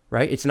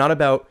 right? It's not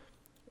about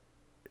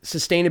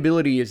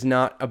sustainability. Is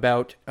not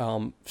about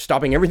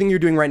stopping everything you're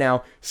doing right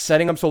now,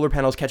 setting up solar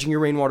panels, catching your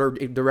rainwater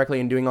directly,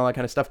 and doing all that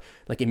kind of stuff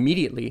like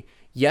immediately.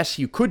 Yes,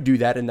 you could do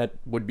that, and that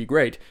would be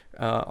great,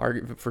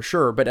 for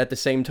sure. But at the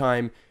same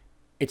time,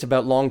 it's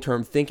about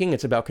long-term thinking.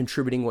 It's about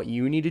contributing what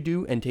you need to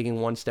do and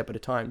taking one step at a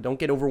time. Don't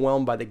get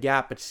overwhelmed by the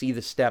gap, but see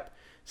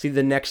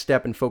the next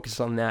step, and focus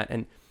on that.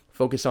 And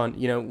focus on,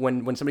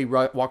 when somebody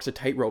walks a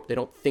tightrope, they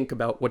don't think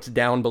about what's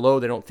down below.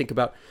 They don't think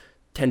about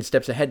 10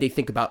 steps ahead. They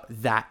think about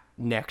that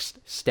next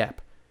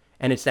step.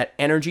 And it's that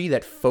energy,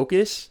 that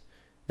focus,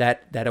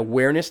 that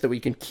awareness that we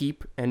can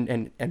keep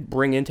and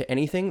bring into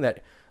anything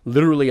that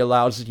literally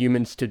allows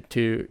humans to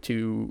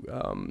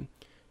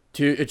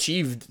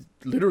achieve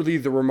literally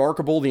the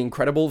remarkable, the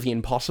incredible, the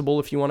impossible,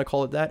 if you want to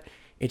call it that.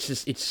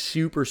 It's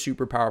super,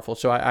 super powerful.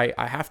 So I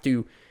have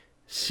to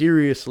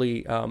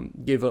seriously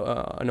give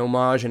an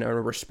homage and a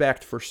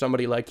respect for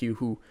somebody like you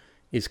who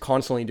is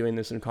constantly doing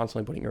this and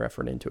constantly putting your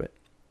effort into it.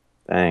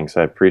 Thanks.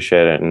 I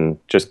appreciate it. And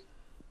just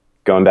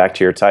going back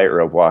to your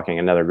tightrope walking,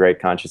 another great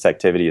conscious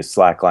activity is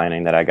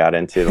slacklining that I got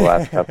into the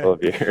last couple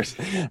of years,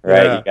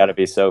 right? Yeah. You got to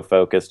be so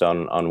focused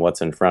on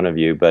what's in front of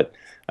you. But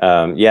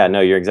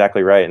you're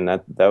exactly right. And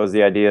that was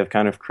the idea of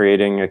kind of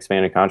creating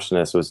expanded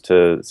consciousness, was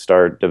to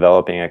start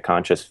developing a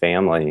conscious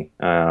family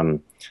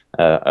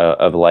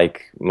of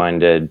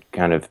like-minded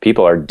kind of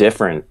people, or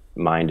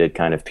different-minded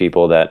kind of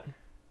people that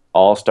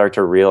all start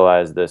to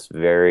realize this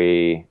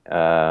very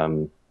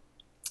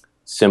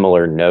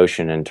similar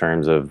notion in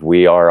terms of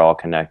we are all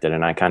connected.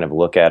 And I kind of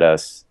look at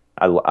us.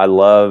 I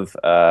love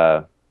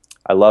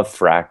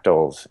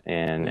fractals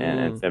and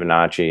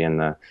Fibonacci and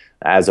the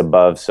as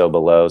above, so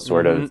below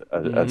sort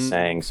of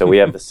saying. So we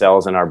have the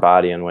cells in our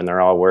body, and when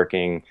they're all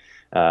working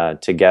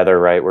together,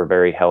 right, we're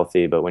very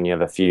healthy. But when you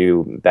have a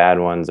few bad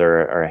ones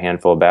or a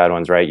handful of bad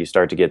ones, right, you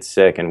start to get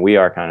sick. And we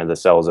are kind of the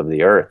cells of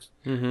the earth,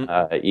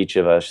 each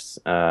of us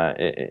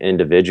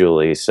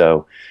individually.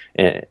 So,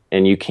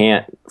 and you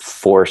can't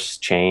force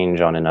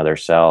change on another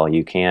cell.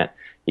 You can't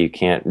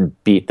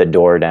beat the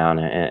door down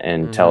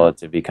and tell it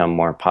to become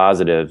more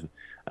positive.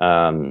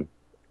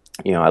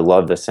 I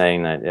love the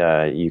saying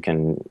that you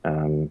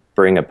can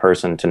bring a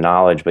person to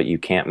knowledge, but you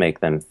can't make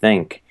them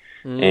think.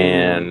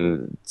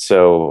 And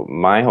so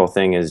my whole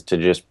thing is to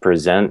just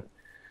present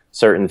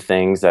certain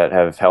things that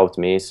have helped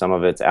me. Some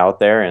of it's out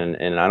there,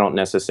 and I don't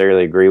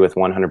necessarily agree with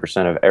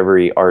 100% of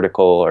every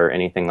article or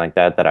anything like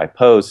that I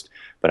post,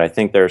 but I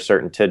think there are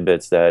certain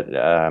tidbits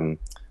that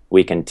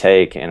we can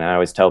take. And I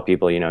always tell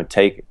people,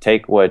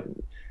 take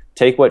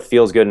what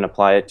feels good and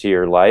apply it to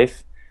your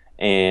life,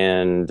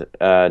 and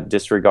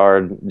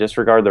disregard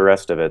the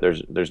rest of it.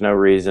 There's no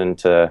reason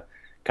to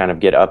kind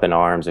of get up in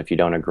arms if you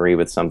don't agree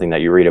with something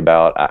that you read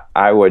about.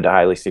 I would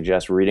highly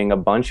suggest reading a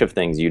bunch of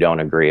things you don't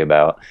agree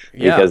about,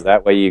 because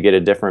that way you get a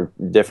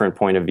different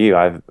point of view.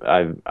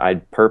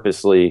 I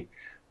purposefully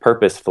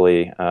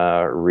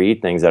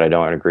read things that I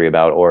don't agree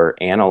about, or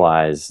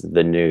analyze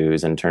the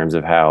news in terms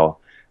of how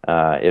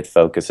it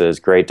focuses.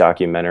 Great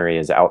documentary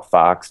is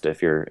Outfoxed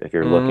if you're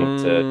looking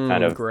to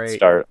kind of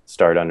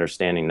start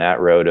understanding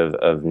that road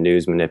of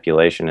news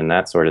manipulation and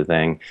that sort of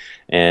thing.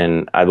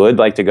 And I would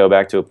like to go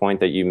back to a point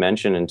that you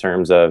mentioned in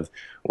terms of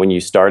when you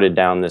started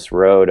down this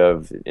road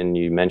and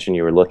you mentioned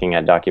you were looking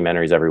at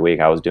documentaries every week.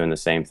 I was doing the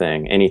same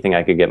thing. Anything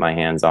I could get my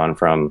hands on,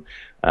 from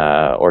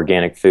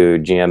organic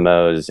food,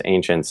 GMOs,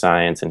 ancient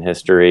science and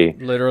history,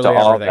 literally to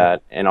all everything.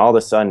 that. And all of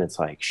a sudden it's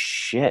like,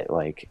 shit,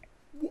 like,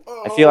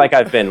 I feel like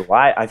I've been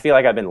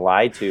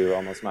lied to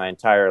almost my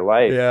entire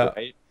life. Yeah.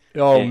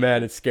 Right?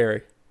 Man, it's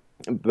scary.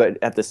 But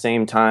at the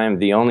same time,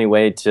 the only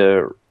way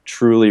to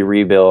truly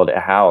rebuild a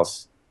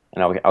house,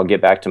 and I'll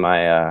get back to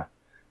my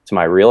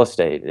real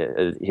estate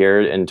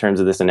here in terms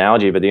of this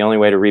analogy, but the only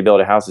way to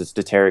rebuild a house is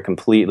to tear it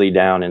completely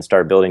down and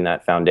start building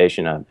that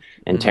foundation up.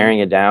 And tearing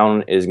it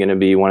down is going to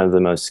be one of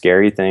the most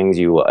scary things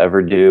you will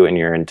ever do in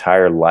your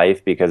entire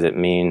life, because it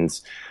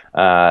means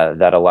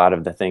that a lot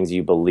of the things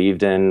you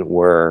believed in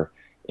were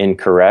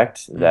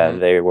incorrect, that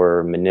they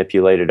were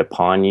manipulated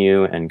upon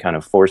you and kind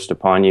of forced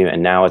upon you,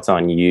 and now it's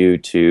on you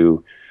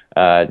to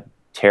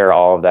tear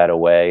all of that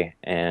away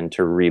and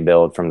to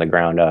rebuild from the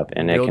ground up.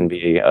 And it can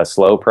be a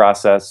slow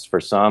process for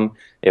some.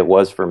 It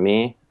was for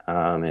me.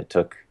 It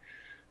took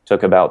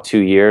about 2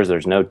 years.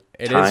 There's no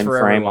time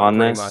frame on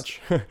this.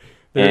 Much.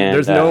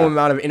 There's no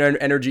amount of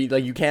energy.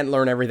 Like, you can't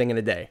learn everything in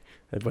a day.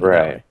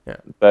 Right. Yeah.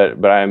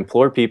 But I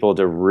implore people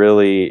to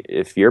really,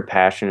 if you're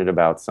passionate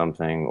about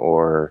something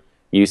or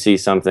you see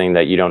something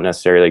that you don't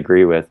necessarily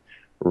agree with,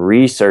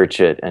 research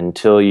it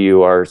until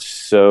you are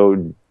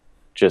so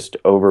just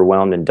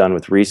overwhelmed and done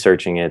with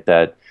researching it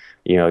that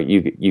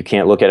you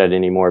can't look at it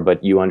anymore,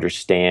 but you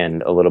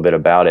understand a little bit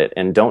about it.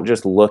 And don't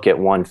just look at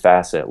one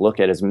facet. Look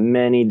at as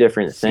many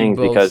different things,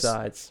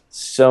 because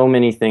so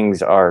many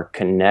things are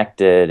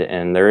connected,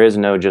 and there is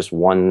no just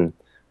one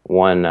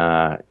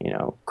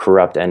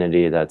corrupt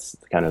entity that's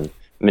kind of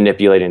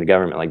manipulating the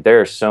government. Like,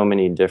 there are so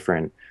many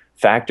different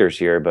factors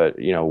here, but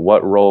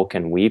what role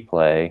can we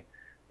play?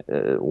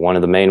 One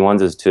of the main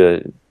ones is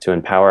to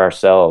empower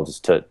ourselves,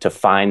 to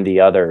find the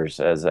others,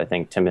 as I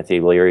think Timothy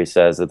Leary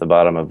says at the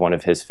bottom of one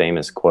of his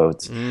famous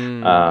quotes.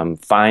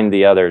 Find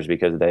the others,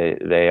 because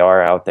they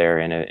are out there,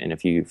 and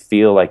if you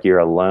feel like you're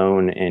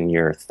alone in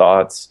your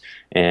thoughts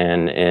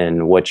and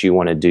in what you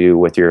want to do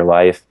with your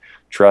life,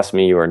 trust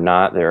me, you are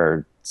not. There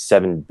are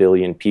 7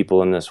 billion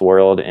people in this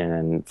world,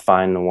 and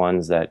find the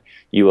ones that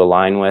you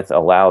align with.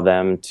 Allow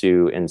them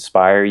to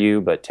inspire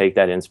you, but take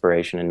that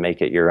inspiration and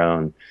make it your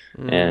own,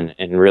 and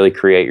really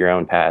create your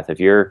own path. If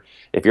you're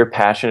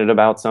passionate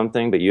about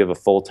something, but you have a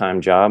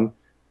full-time job,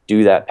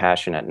 do that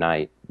passion at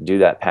night. Do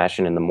that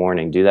passion in the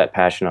morning. Do that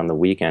passion on the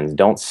weekends.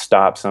 Don't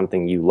stop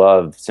something you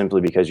love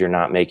simply because you're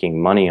not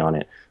making money on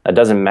it. That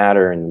doesn't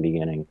matter in the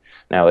beginning.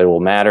 Now, it will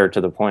matter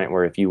to the point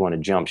where if you want to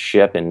jump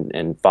ship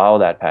and follow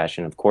that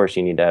passion, of course,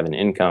 you need to have an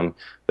income.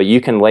 But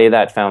you can lay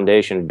that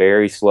foundation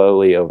very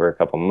slowly over a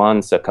couple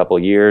months, a couple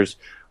years,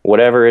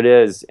 whatever it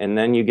is. And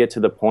then you get to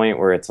the point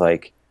where it's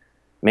like,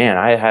 man,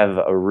 I have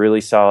a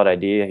really solid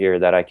idea here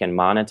that I can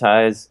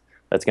monetize,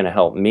 that's going to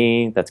help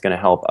me, that's going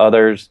to help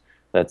others.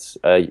 That's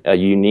a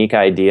unique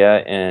idea,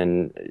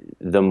 and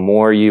the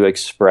more you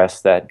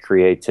express that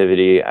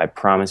creativity, I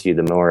promise you,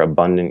 the more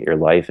abundant your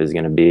life is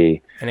going to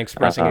be. And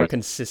expressing it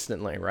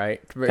consistently,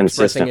 right?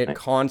 Expressing it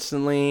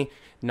constantly,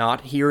 not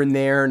here and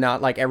there,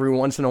 not like every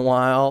once in a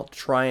while.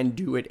 Try and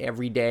do it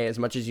every day as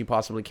much as you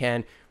possibly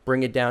can.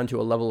 Bring it down to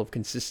a level of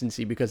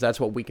consistency, because that's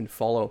what we can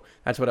follow.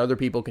 That's what other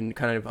people can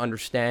kind of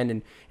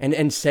understand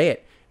and say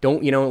it.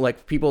 Don't,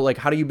 like, people like,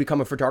 how do you become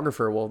a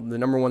photographer? Well, the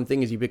number one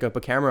thing is you pick up a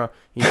camera,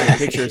 you take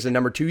pictures. The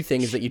number two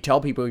thing is that you tell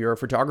people you're a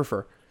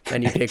photographer,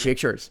 and you take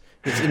pictures.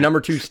 It's the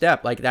number two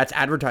step. Like, that's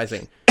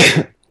advertising.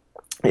 Right?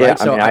 Yeah,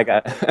 so I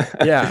got.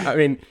 Yeah, I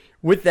mean,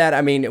 with that,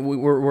 I mean,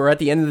 we're at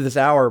the end of this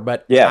hour,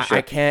 but yeah, sure.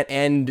 I can't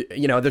end.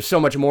 There's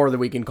so much more that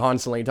we can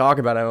constantly talk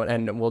about,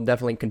 and we'll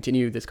definitely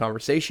continue this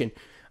conversation.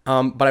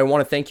 But I want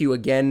to thank you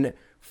again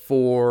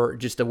for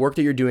just the work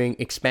that you're doing,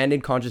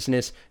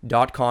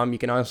 expandedconsciousness.com. You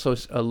can also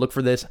look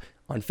for this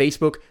on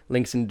Facebook,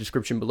 links in the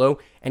description below.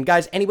 And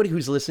guys, anybody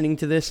who's listening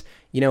to this,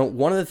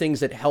 one of the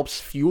things that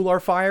helps fuel our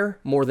fire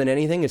more than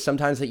anything is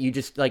sometimes that you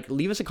just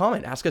leave us a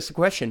comment, ask us a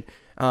question,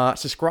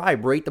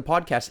 subscribe, rate the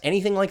podcast,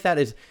 anything like that.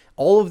 Is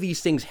all of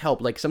these things help.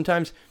 Like,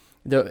 sometimes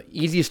the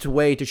easiest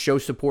way to show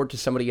support to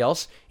somebody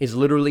else is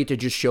literally to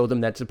just show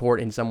them that support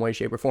in some way,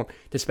 shape, or form.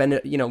 To spend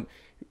it,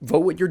 vote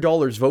with your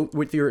dollars, vote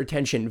with your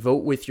attention,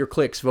 vote with your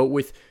clicks, vote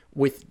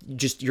with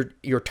just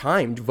your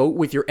time, vote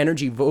with your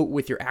energy, vote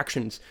with your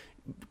actions.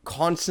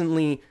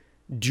 Constantly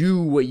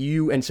do what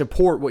you and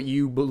support what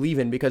you believe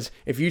in, because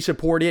if you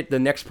support it, the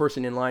next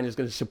person in line is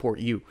going to support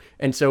you.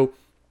 And so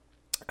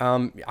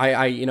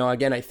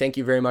again, I thank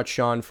you very much,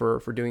 Sean, for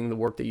doing the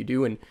work that you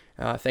do, and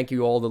thank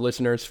you all the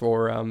listeners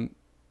for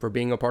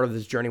being a part of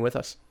this journey with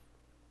us.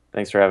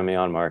 Thanks for having me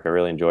on, Mark. I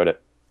really enjoyed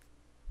it.